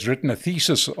that's written a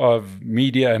thesis of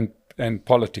media and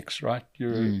politics, right?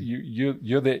 You're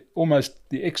almost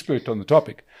the expert on the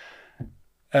topic.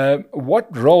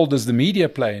 What role does the media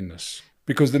play in this?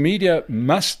 Because the media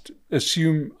must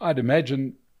assume, I'd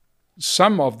imagine,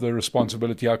 some of the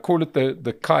responsibility. I call it the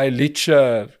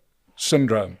Khayelitsha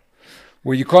syndrome,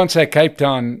 where you can't say Cape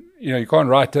Town, you can't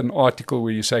write an article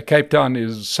where you say Cape Town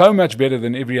is so much better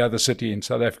than every other city in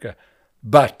South Africa.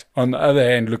 But on the other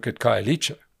hand, look at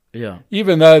Khayelitsha. Yeah.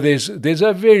 Even though there's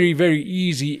a very, very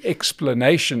easy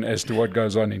explanation as to what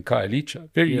goes on in Khayelitsha.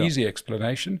 Very easy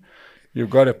explanation. You've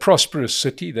got a prosperous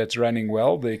city that's running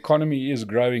well. The economy is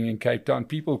growing in Cape Town.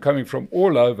 People coming from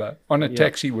all over on a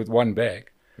taxi with one bag.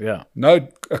 Yeah. No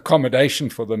accommodation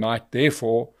for the night.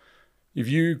 Therefore, if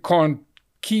you can't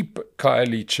keep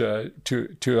Khayelitsha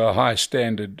to a high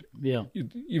standard,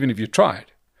 even if you tried.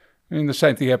 I mean, the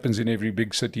same thing happens in every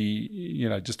big city,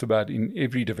 just about in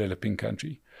every developing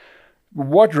country.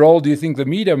 What role do you think the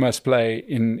media must play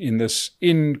in this,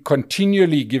 in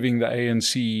continually giving the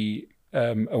ANC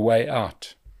a way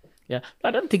out? Yeah,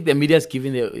 I don't think the media is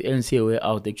giving the ANC a way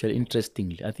out, actually,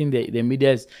 interestingly. I think the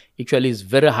media is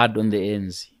very hard on the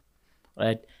ANC,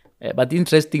 right? But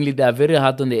interestingly, they are very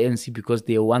hard on the ANC because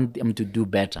they want them to do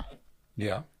better.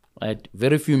 Yeah. Right?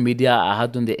 Very few media are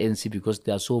hard on the ANC because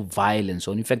they are so violent.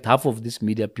 So in fact, half of these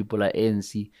media people are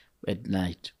ANC at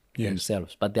night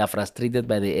themselves. But they are frustrated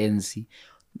by the ANC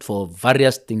for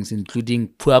various things, including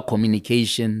poor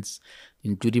communications,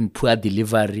 including poor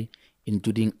delivery,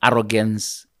 including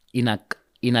arrogance,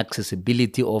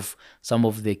 inaccessibility of some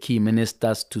of the key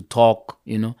ministers to talk,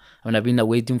 I mean, I've been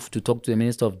waiting to talk to the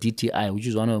Minister of DTI, which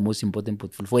is one of the most important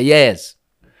portfolios, for years.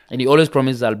 And he always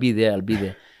promises, I'll be there.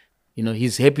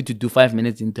 He's happy to do 5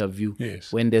 minutes interview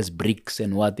when there's bricks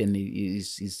and what, and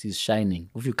he's shining.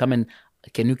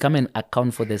 Can you come and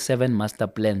account for the 7 master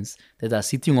plans that are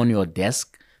sitting on your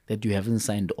desk that you haven't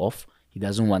signed off? He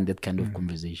doesn't want that kind of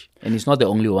conversation. And it's not the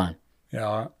only one.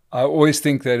 Yeah, I always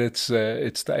think that it's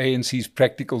the ANC's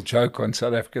practical joke on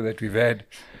South Africa that we've had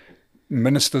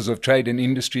ministers of trade and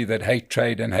industry that hate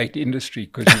trade and hate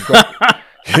industry, because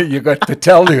you've got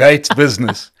Patel who hates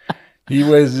business.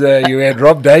 You had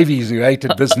Rob Davies who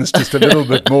hated business just a little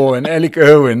bit more, and Alec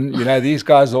Irwin. These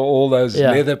guys are all those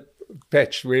leather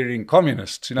patch wearing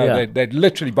communists. They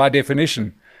literally, by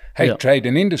definition, hate trade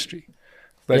and industry.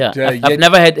 But I've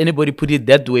never had anybody put it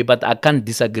that way, but I can't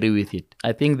disagree with it.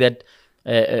 I think that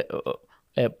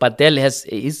Patel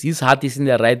his heart is in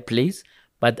the right place,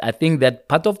 but I think that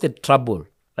part of the trouble,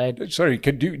 right? Sorry,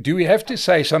 do we have to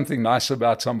say something nice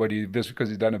about somebody just because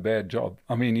he's done a bad job?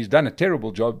 I mean, he's done a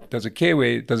terrible job.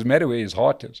 Doesn't matter where his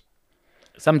heart is.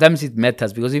 Sometimes it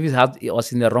matters, because if his heart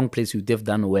was in the wrong place, he would have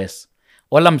done worse.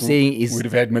 All I'm saying is... Would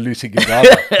have had Malusi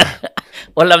Gigaba.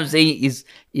 All I'm saying is,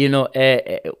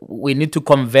 we need to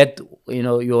convert,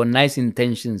 your nice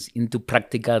intentions into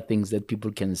practical things that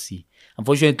people can see.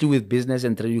 Unfortunately, with business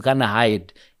and trade, you can't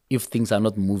hide if things are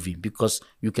not moving, because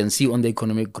you can see on the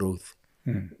economic growth.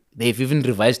 They've even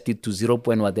revised it to 0.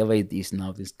 Whatever it is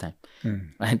now this time.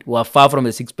 Right? We are far from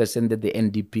the 6% that the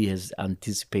NDP has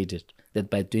anticipated, that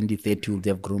by 2030 we'll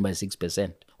have grown by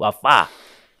 6%. We are far.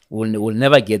 We'll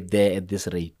never get there at this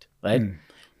rate, right?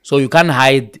 So you can't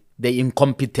hide the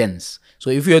incompetence. So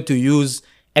if you had to use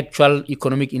actual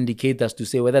economic indicators to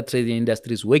say whether trading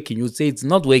industry is working, you would say it's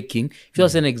not working. If it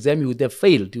was an exam, you would have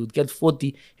failed. You would get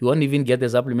 40. You won't even get a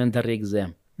supplementary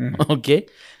exam. Okay?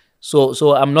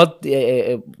 So I'm not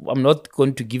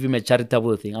going to give him a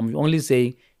charitable thing. I'm only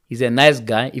saying he's a nice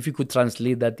guy. If you could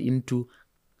translate that into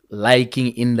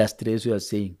liking industry, as you are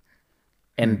saying,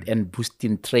 and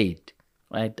boosting trade,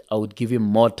 right? I would give him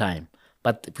more time.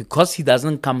 But because he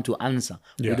doesn't come to answer,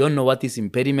 we don't know what his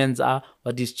impediments are,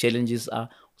 what his challenges are.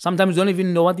 Sometimes we don't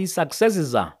even know what his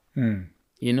successes are. And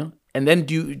then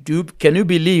can you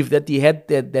believe that he had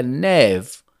the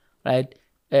nerve, right,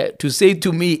 to say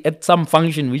to me at some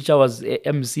function which I was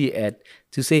MC at,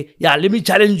 to say, let me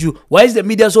challenge you. Why is the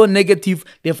media so negative?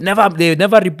 They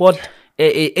never report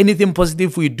anything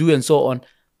positive we do, and so on.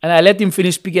 And I let him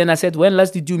finish speaking, and I said, when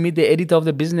last did you meet the editor of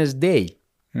the Business Day?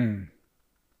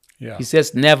 He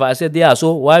says, never. I said,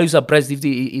 so why are you surprised if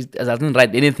he doesn't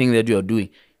write anything that you're doing?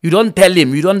 You don't tell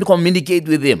him, you don't communicate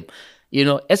with him.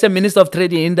 As a Minister of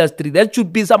Trade and Industry, that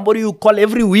should be somebody you call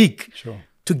every week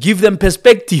to give them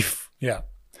perspective.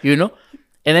 And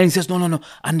then he says, no,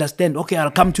 understand. Okay, I'll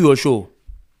come to your show.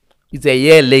 It's a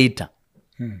year later.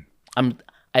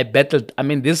 I battled. I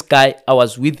mean, this guy, I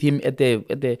was with him at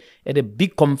a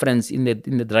big conference in the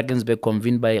Drakensberg,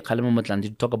 convened by Kgalema Motlanthe,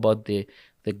 to talk about the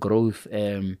growth,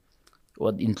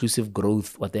 inclusive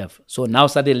growth, whatever. So now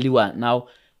suddenly we are now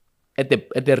at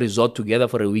the resort together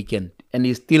for a weekend, and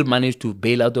he still managed to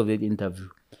bail out of that interview.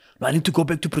 No, I need to go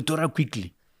back to Pretoria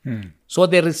quickly. So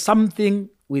there is something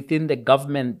within the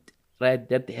government, right,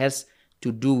 that has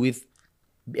to do with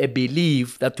a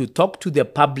belief that to talk to the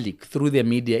public through the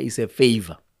media is a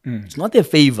favor. It's not a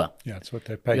favor. Yeah, it's what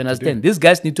they pay. You understand? These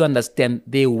guys need to understand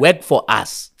they work for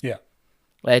us. Yeah.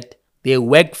 Right? They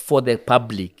work for the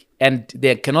public, and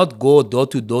they cannot go door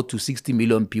to door to 60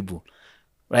 million people.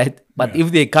 Right? But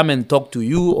if they come and talk to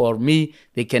you or me,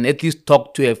 they can at least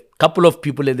talk to a couple of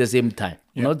people at the same time.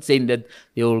 I'm not saying that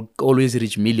they will always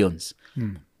reach millions.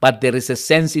 But there is a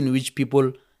sense in which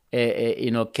people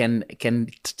can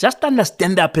just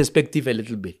understand their perspective a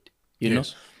little bit, you know.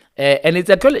 And it's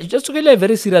actually just really a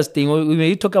very serious thing. When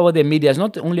you talk about the media, it's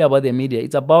not only about the media,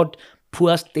 it's about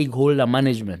poor stakeholder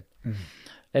management.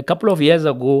 A couple of years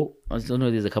ago, I don't know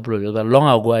if there's a couple of years, but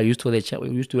long ago, we used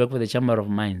to work for the Chamber of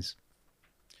Mines.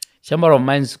 Chamber of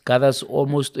Mines gathers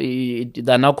almost, they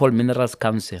are now called Minerals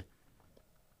Council.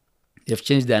 They've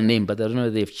changed their name, but I don't know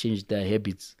if they've changed their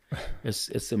habits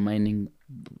as a mining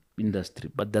industry,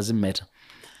 but doesn't matter.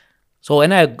 So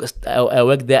when I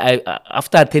worked there,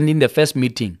 after attending the first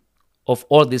meeting of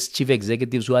all these chief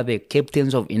executives who are the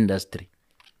captains of industry,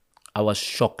 I was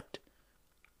shocked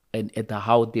at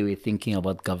how they were thinking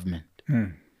about government.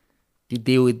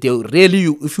 They really,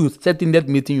 if you sat in that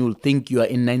meeting, you will think you are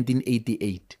in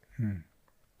 1988.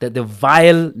 The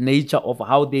vile nature of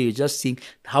how they just think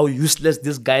how useless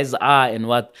these guys are and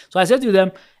what. So I said to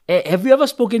them, have you ever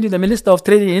spoken to the Minister of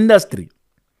Trade and Industry?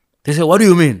 They said, what do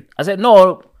you mean? I said,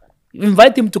 no,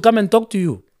 invite him to come and talk to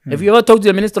you. Have you ever talked to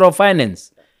the Minister of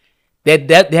Finance? They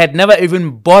had never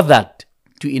even bothered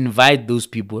to invite those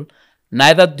people.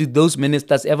 Neither did those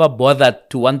ministers ever bother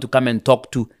to want to come and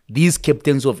talk to these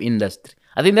captains of industry.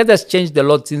 I think that has changed a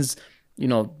lot since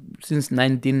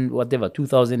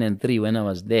 2003 when I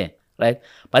was there, right?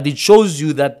 But it shows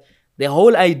you that the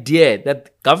whole idea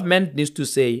that government needs to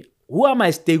say, who are my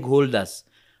stakeholders?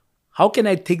 How can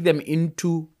I take them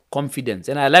into confidence?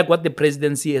 And I like what the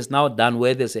presidency has now done,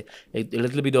 where there's a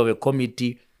little bit of a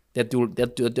committee that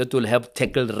will help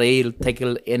tackle rail,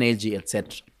 tackle energy,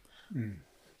 etc.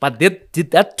 But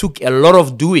that took a lot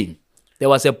of doing. There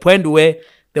was a point where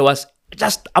there was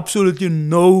just absolutely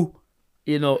no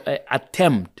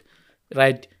attempt,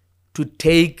 right, to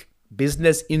take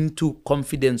business into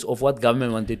confidence of what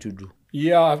government wanted to do.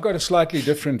 Yeah, I've got a slightly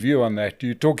different view on that.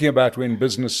 You're talking about when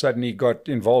business suddenly got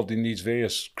involved in these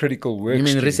various critical work You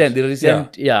mean streams. the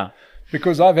recent, yeah.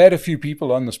 Because I've had a few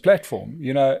people on this platform,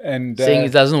 and saying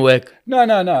it doesn't work. No.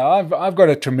 I've got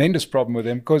a tremendous problem with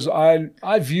them because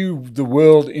I view the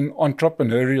world in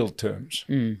entrepreneurial terms,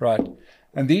 right?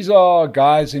 And these are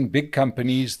guys in big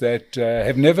companies that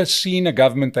have never seen a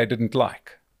government they didn't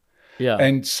like. Yeah.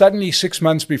 And suddenly 6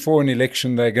 months before an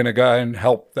election, they're going to go and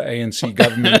help the ANC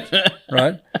government,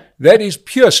 right? That is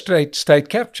pure state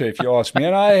capture, if you ask me.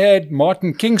 And I had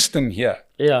Martin Kingston here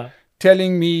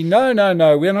telling me,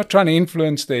 no, we're not trying to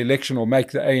influence the election or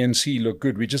make the ANC look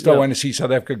good. We just don't want to see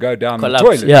South Africa go down Collapse. the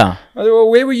toilet. Yeah. Well,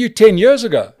 where were you 10 years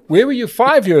ago? Where were you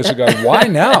 5 years ago? Why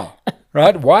now?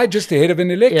 Right? Why just ahead of an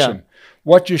election? Yeah.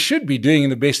 What you should be doing in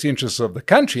the best interests of the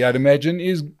country, I'd imagine,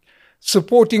 is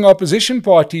supporting opposition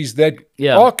parties that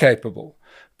are capable.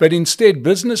 But instead,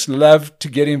 business love to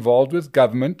get involved with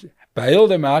government, bail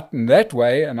them out in that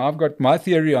way, and I've got my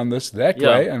theory on this that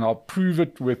way, and I'll prove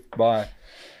it by...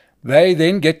 They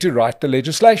then get to write the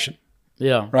legislation.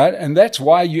 Yeah. Right? And that's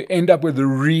why you end up with a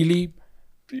really,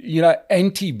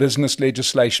 anti-business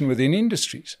legislation within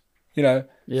industries.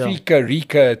 FICA,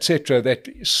 RICA, etc., that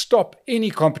stop any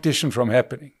competition from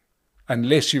happening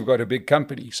unless you've got a big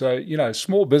company. So,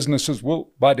 small businesses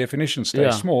will, by definition, stay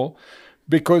small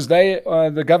because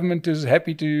the government is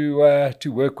happy to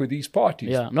work with these parties.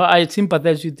 Yeah, no, I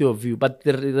sympathize with your view, but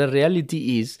the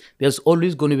reality is there's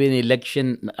always going to be an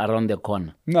election around the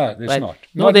corner. No, there's not.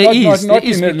 No, there is. Not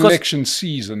in an election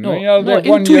season. No,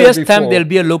 in 2 years' time, there'll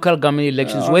be a local government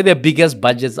elections where the biggest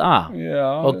budgets are.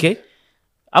 Yeah. Okay?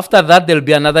 After that, there'll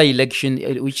be another election,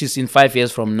 which is in 5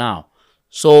 years from now.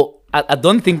 So I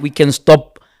don't think we can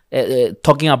stop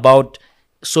talking about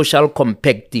social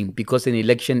compacting because an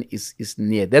election is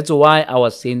near. That's why I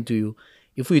was saying to you,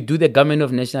 if we do the government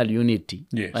of national unity,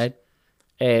 right,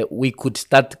 we could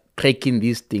start cracking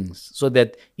these things so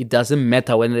that it doesn't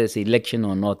matter whether there's an election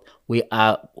or not. We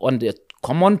are on the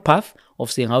common path of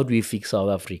saying, how do we fix South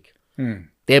Africa?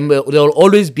 There will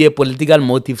always be a political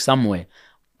motive somewhere,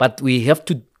 but we have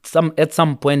to at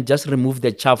some point just remove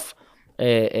the chaff,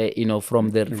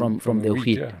 from the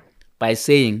wheat by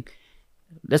saying,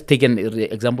 let's take an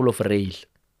example of rail,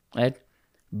 right?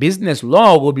 Business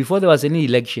long ago, before there was any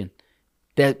election,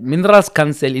 the Minerals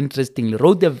Council, interestingly,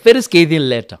 wrote a very scathing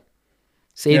letter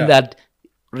saying that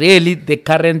really the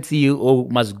current CEO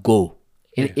must go.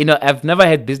 I've never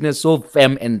had business so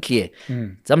firm and clear.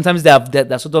 Sometimes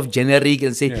they're sort of generic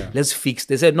and say, let's fix.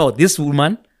 They said, no, this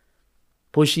woman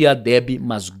Portia Derby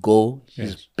must go.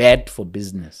 He's bad for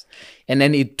business. And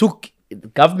then it took the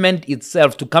government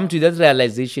itself to come to that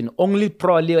realization only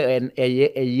probably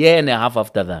a year and a half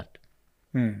after that.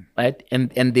 Right?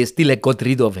 And they still got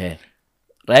rid of her.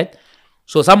 Right?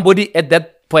 So somebody at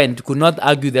that point could not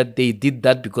argue that they did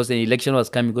that because the election was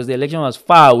coming, because the election was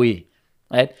far away.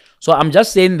 Right? So I'm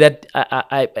just saying that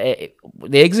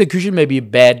the execution may be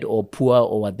bad or poor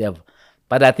or whatever,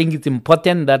 but I think it's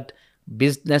important that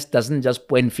business doesn't just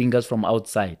point fingers from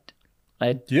outside.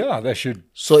 Right? Yeah, they should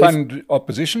fund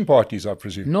opposition parties, I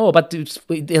presume. No, but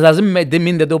it doesn't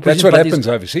mean that the opposition That's what parties happens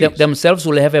overseas. Themselves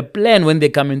will have a plan when they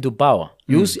come into power.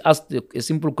 You ask a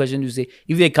simple question, you say,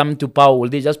 if they come into power, will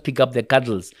they just pick up their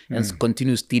cuddles and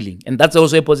continue stealing? And that's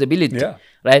also a possibility,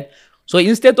 right? So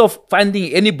instead of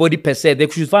finding anybody per se, they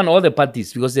should fund all the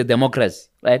parties because they're democracy,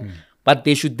 right? But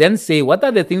they should then say, what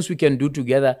are the things we can do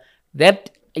together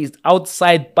that is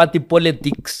outside party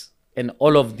politics and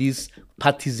all of these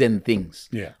partisan things.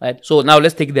 Right? So now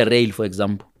let's take the rail, for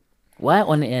example. Why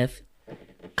on earth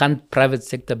can't private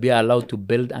sector be allowed to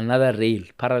build another rail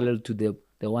parallel to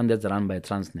the one that's run by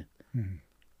Transnet?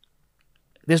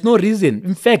 There's no reason.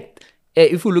 In fact,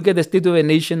 if you look at the State of a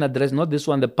Nation address, not this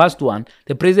one, the past one,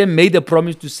 the president made a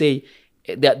promise to say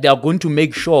that they are going to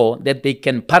make sure that they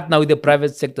can partner with the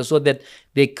private sector so that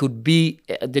they could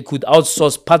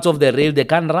outsource parts of the rail they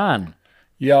can't run.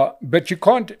 Yeah, but you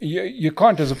can't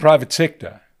as a private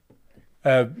sector.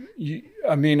 As you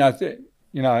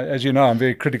know, I'm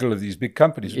very critical of these big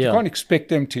companies. But you can't expect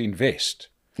them to invest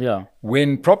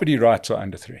when property rights are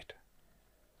under threat.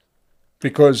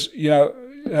 Because,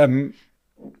 and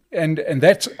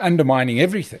that's undermining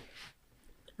everything,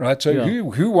 right? So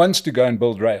who wants to go and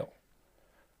build rail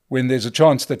when there's a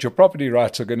chance that your property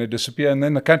rights are going to disappear and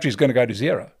then the country's going to go to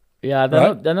zero? Yeah,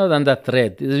 they're not under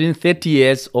threat. It's been 30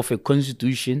 years of a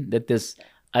constitution that has,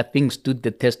 I think, stood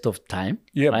the test of time.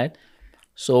 Right?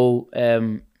 So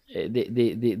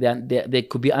they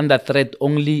could be under threat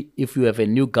only if you have a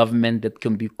new government that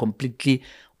can be completely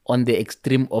on the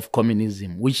extreme of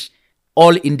communism, which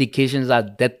all indications are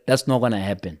that that's not going to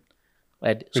happen.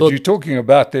 Right? But you're talking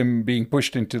about them being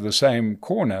pushed into the same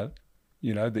corner,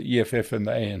 the EFF and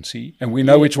the ANC, and we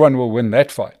know which one will win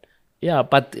that fight. Yeah,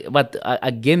 but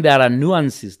again, there are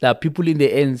nuances. There are people in the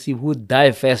ANC who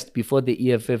die first before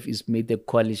the EFF is made a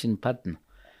coalition partner.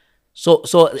 So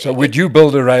would you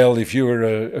build a rail if you were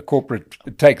a corporate?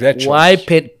 Take that choice. Why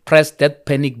press that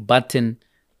panic button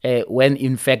when,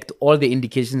 in fact, all the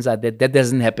indications are that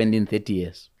doesn't happen in 30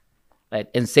 years? Right?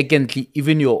 And secondly,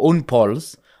 even your own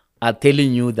polls are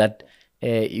telling you that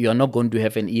you're not going to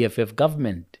have an EFF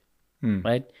government.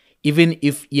 Right? Even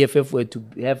if EFF were to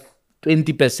have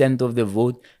 20% of the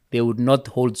vote, they would not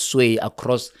hold sway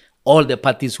across all the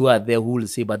parties who are there who will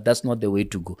say, but that's not the way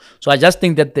to go. So I just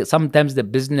think that sometimes the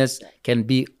business can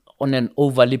be on an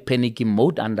overly panicky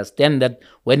mode. Understand that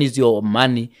when it's your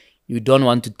money, you don't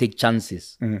want to take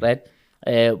chances, right?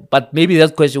 But maybe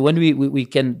that question, when we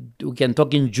can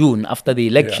talk in June after the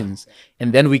elections,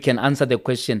 and then we can answer the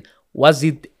question, was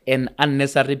it an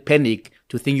unnecessary panic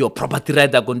to think your property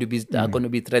rights are going to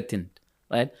be threatened,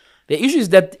 right? The issue is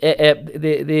that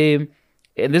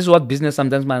and this is what business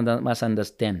sometimes must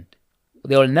understand.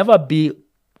 There will never be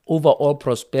overall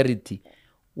prosperity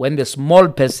when the small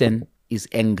person is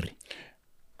angry.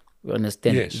 You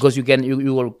understand? Yes. Because you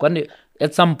will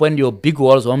at some point your big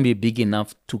walls won't be big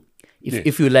enough to,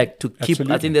 if you like, to keep.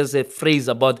 Absolutely. I think there's a phrase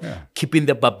about keeping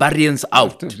the barbarians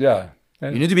out. You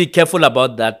need to be careful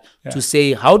about that to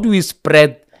say, how do we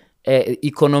spread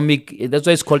economic? That's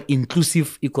why it's called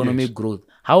inclusive economic growth.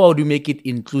 How would you make it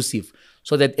inclusive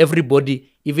so that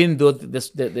everybody, even though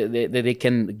they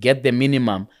can get the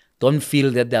minimum, don't feel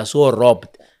that they are so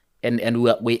robbed, and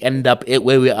we end up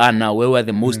where we are now, where we're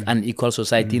the most unequal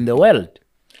society in the world,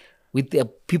 with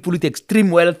people with extreme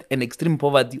wealth and extreme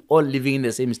poverty all living in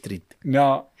the same street.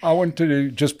 Now, I want to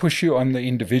just push you on the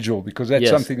individual, because that's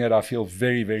something that I feel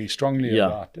very, very strongly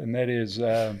about, and that is...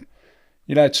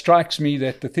 it strikes me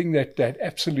that the thing that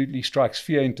absolutely strikes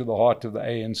fear into the heart of the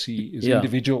ANC is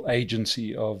individual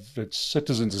agency of its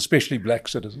citizens, especially black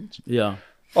citizens.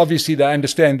 Obviously, they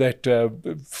understand that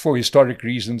for historic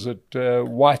reasons that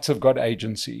whites have got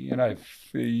agency.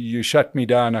 If you shut me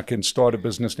down, I can start a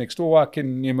business next door, I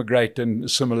can immigrate and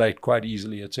assimilate quite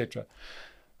easily, etc.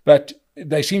 But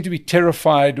they seem to be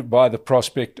terrified by the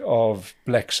prospect of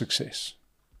black success.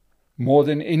 More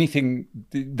than anything,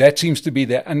 that seems to be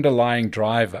their underlying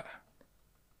driver,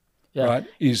 right,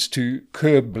 is to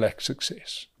curb black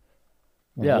success.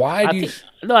 Why do you...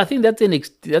 I think that's an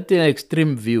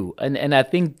extreme view. And I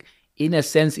think, in a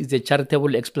sense, it's a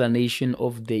charitable explanation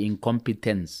of the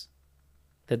incompetence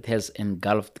that has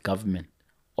engulfed government.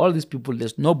 All these people,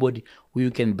 there's nobody who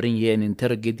you can bring here and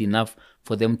interrogate enough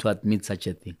for them to admit such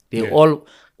a thing. They all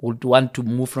would want to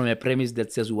move from a premise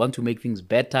that says we want to make things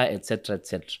better, etc.,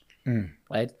 etc.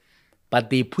 Right? But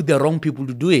they put the wrong people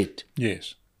to do it.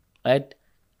 Yes. Right?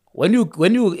 When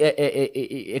you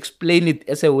explain it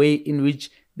as a way in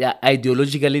which they are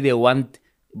ideologically they want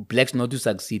blacks not to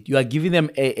succeed, you are giving them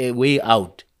a way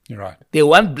out. Right. They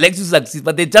want blacks to succeed,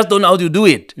 but they just don't know how to do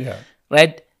it. Yeah.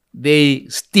 Right? They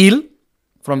steal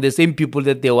from the same people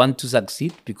that they want to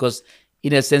succeed because,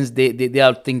 in a sense, they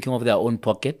are thinking of their own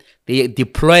pocket. They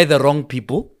deploy the wrong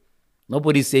people.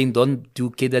 Nobody's saying don't do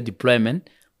cadre deployment,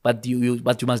 but you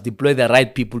must deploy the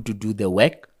right people to do the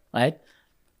work, right?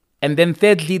 And then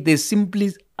thirdly, they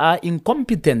simply are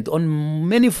incompetent on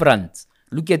many fronts.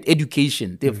 Look at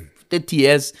education. They've 30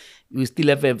 years, we still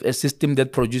have a system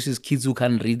that produces kids who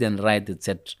can read and write,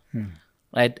 etc.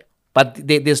 Right? But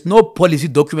there's no policy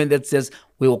document that says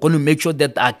we're going to make sure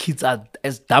that our kids are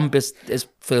as dumb as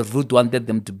Verwoerd wanted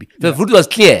them to be. Verwoerd was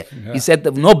clear. He said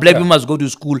that no black people must go to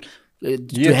school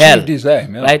to hell. His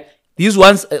aim, right? These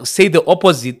ones say the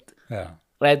opposite. Yeah.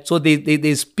 Right? So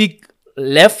they speak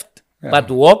left but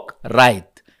walk right.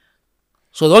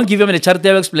 So don't give them a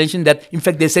charitable explanation that, in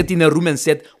fact, they sat in a room and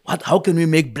said, how can we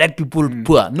make black people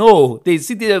poor? No, they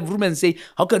sit in a room and say,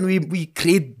 how can we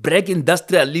create black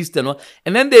industrialists and all?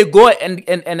 And then they go and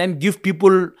then give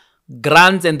people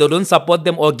grants and they don't support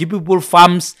them, or give people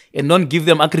farms and don't give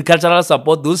them agricultural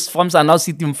support. Those farms are now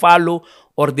sitting fallow,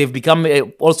 or they've become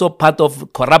also part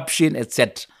of corruption,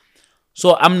 etc.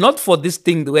 So I'm not for this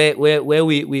thing where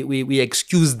we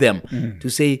excuse them to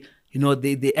say,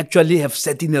 they actually have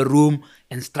sat in a room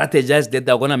and strategized that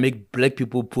they're going to make black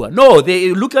people poor. No,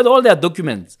 they look at all their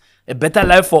documents. A better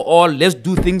life for all, let's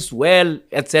do things well,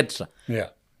 etc. Yeah.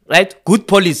 Right? Good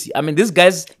policy. I mean, these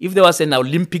guys, if there was an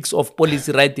Olympics of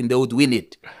policy writing, they would win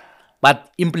it.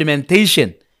 But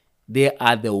implementation, they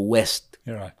are the worst.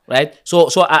 You're right. Right? So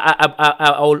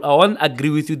I won't agree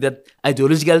with you that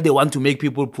ideologically they want to make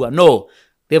people poor. No.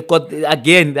 They've got,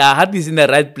 again, their heart is in the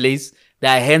right place,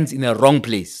 their hands in the wrong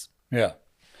place. Yeah.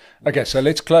 Okay, so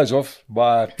let's close off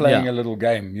by playing a little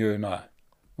game, you and I.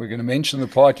 We're going to mention the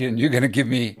party and you're going to give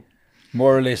me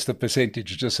more or less the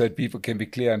percentage, just so people can be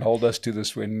clear and hold us to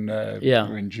this when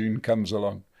June comes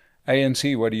along.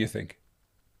 ANC, what do you think?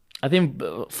 I think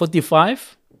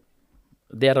 45,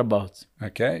 thereabouts.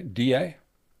 Okay. DA?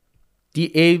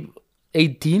 DA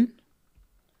 18.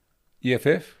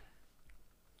 EFF?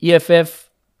 EFF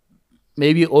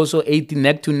maybe also 18,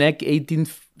 neck to neck, 18,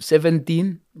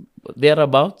 17,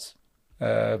 thereabouts.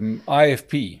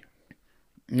 IFP?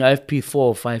 IFP 4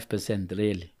 or 5%,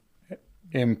 really.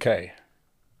 MK?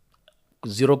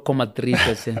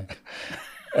 0.3%.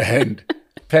 And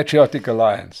Patriotic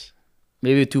Alliance?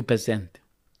 Maybe 2%.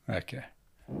 Okay.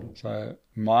 So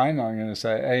mine, I'm going to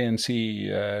say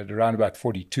ANC around about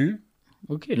 42.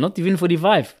 Okay, not even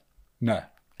 45. No.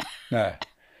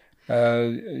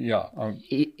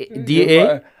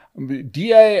 DA?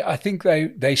 DA, I think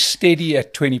they steady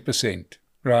at 20%,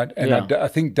 right? And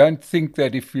don't think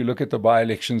that if you look at the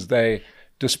by-elections,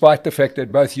 despite the fact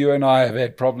that both you and I have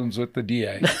had problems with the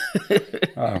DA,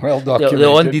 well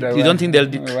documented. You don't think they'll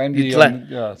decline?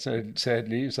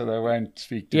 Sadly, so they won't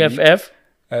speak to me. EFF?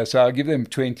 So I'll give them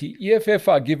 20. EFF,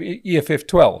 I'll give EFF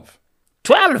 12.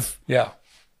 12? Yeah.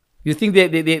 You think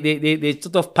they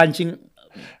sort of punching?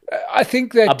 I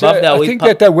think that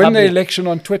that they win the election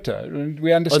on Twitter.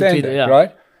 We understand Twitter, that,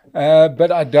 right?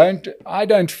 But I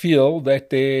don't feel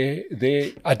that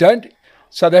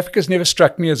South Africa's never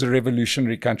struck me as a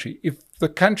revolutionary country. If the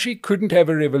country couldn't have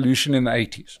a revolution in the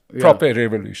 80s, proper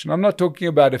revolution, I'm not talking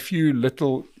about a few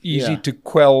little easy to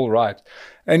quell riots.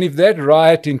 And if that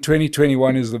riot in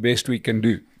 2021 is the best we can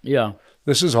do,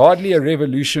 this is hardly a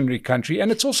revolutionary country,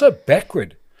 and it's also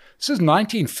backward. This is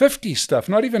 1950 stuff,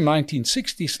 not even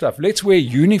 1960 stuff. Let's wear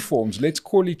uniforms. Let's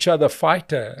call each other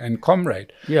fighter and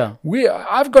comrade. Yeah.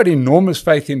 I've got enormous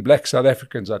faith in black South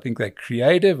Africans. I think they're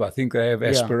creative. I think they have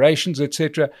aspirations,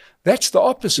 etc. That's the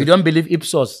opposite. You don't believe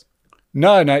Ipsos?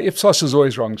 No, Ipsos is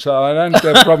always wrong. So I don't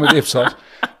have a problem with Ipsos.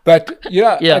 But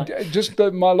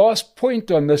my last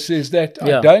point on this is that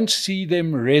I don't see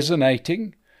them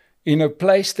resonating in a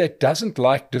place that doesn't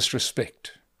like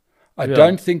disrespect. I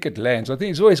don't think it lands. I think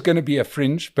it's always going to be a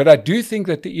fringe, but I do think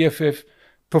that the EFF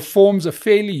performs a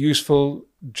fairly useful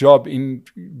job in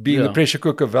being the pressure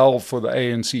cooker valve for the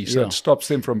ANC, so it stops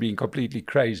them from being completely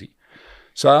crazy.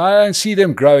 So I don't see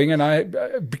them growing,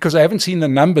 because I haven't seen the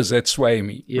numbers that sway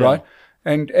me, right?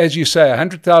 And as you say,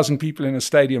 100,000 people in a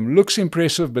stadium looks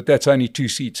impressive, but that's only 2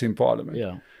 seats in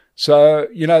Parliament. So,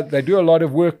 they do a lot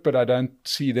of work, but I don't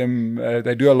see them,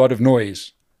 they do a lot of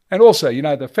noise. And also,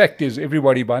 the fact is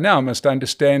everybody by now must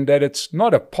understand that it's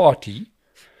not a party,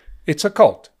 it's a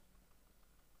cult,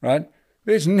 right?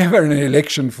 There's never an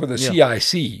election for the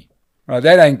CIC. Right?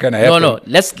 That ain't going to happen. No.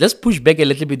 Let's push back a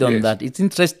little bit on that. It's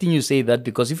interesting you say that,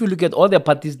 because if you look at all the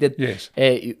parties that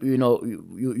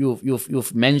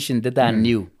you've mentioned that are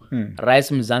new,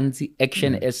 Rise Mzansi,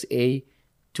 Action SA,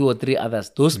 2 or 3 others,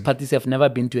 those parties have never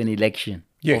been to an election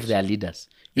of their leaders.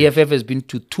 EFF has been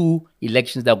to 2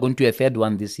 elections. They're going to a 3rd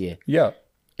one this year. Yeah.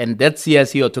 And that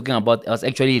CIC you're talking about was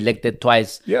actually elected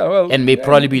twice, and may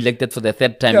probably be elected for the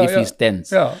 3rd time if he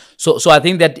stands. Yeah. So I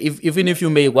think that even if you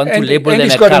may want to label them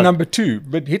he's got a number 2,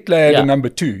 but Hitler had a number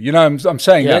 2. I'm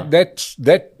saying that.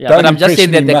 But I'm just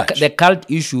saying that the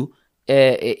cult issue.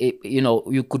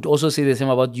 You could also say the same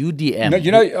about UDM,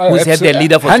 who's had their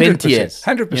leader for 20 years.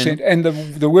 100%. And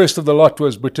the worst of the lot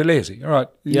was Buthelezi, right?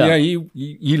 Yeah.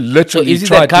 He literally so is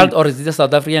it a cult or is it the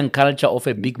South African culture of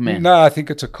a big man? No, I think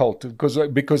it's a cult because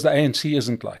the ANC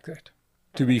isn't like that.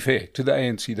 To be fair to the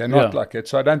ANC, they're not like that.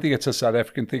 So I don't think it's a South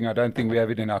African thing. I don't think we have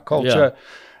it in our culture.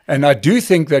 And I do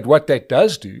think that what that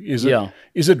does do is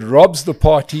it robs the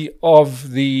party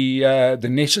of the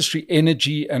necessary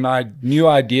energy and new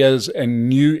ideas and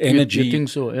new energy. You think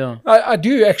so? Yeah. I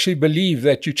do actually believe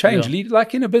that you change leaders,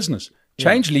 like in a business.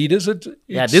 Change leaders.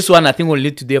 This one I think will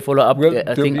lead to their follow up.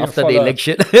 I think after the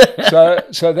election.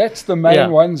 so that's the main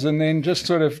ones, and then just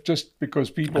because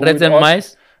people rats and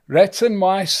mice. Rats and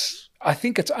mice. I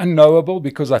think it's unknowable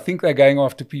because I think they're going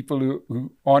after people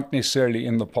who aren't necessarily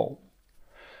in the poll.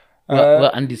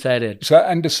 Well, undecided. So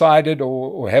undecided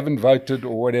or haven't voted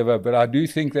or whatever. But I do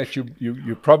think that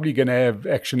you're probably going to have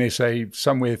Action SA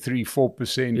somewhere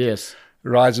 3-4%. Yes.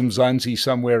 Rise Mzansi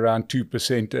somewhere around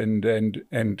 2%,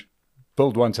 and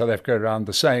Build One South Africa around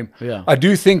the same. Yeah. I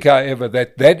do think, however,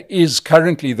 that is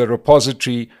currently the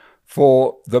repository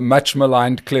for the much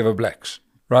maligned clever blacks,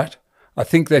 right? I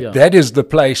think that is the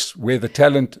place where the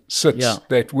talent sits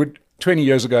that would 20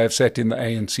 years ago have sat in the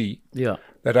ANC. Yeah.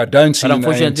 That I don't see. But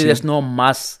unfortunately, there's no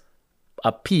mass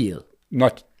appeal.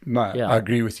 I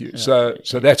agree with you. Yeah.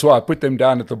 So that's why I put them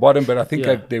down at the bottom. But I think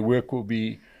that their work will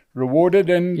be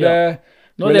rewarded. And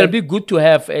they'll be good to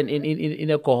have in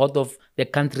a cohort of the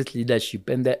country's leadership.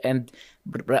 And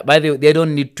by the way, they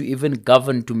don't need to even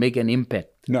govern to make an impact.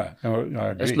 No, I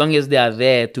agree. As long as they are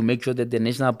there to make sure that the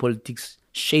national politics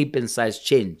shape and size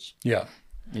change. Yeah.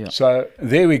 So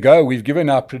there we go. We've given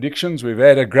our predictions. We've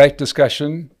had a great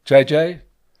discussion. JJ.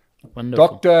 Wonderful.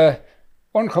 Dr.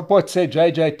 Onkgopotse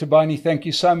JJ Tabane, thank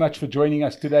you so much for joining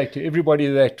us today. To everybody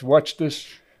that watched this,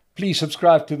 please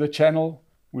subscribe to the channel.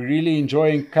 We're really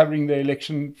enjoying covering the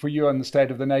election for you on the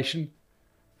State of the Nation.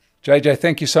 JJ,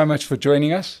 thank you so much for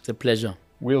joining us. It's a pleasure.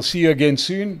 We'll see you again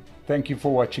soon. Thank you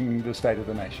for watching the State of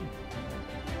the Nation.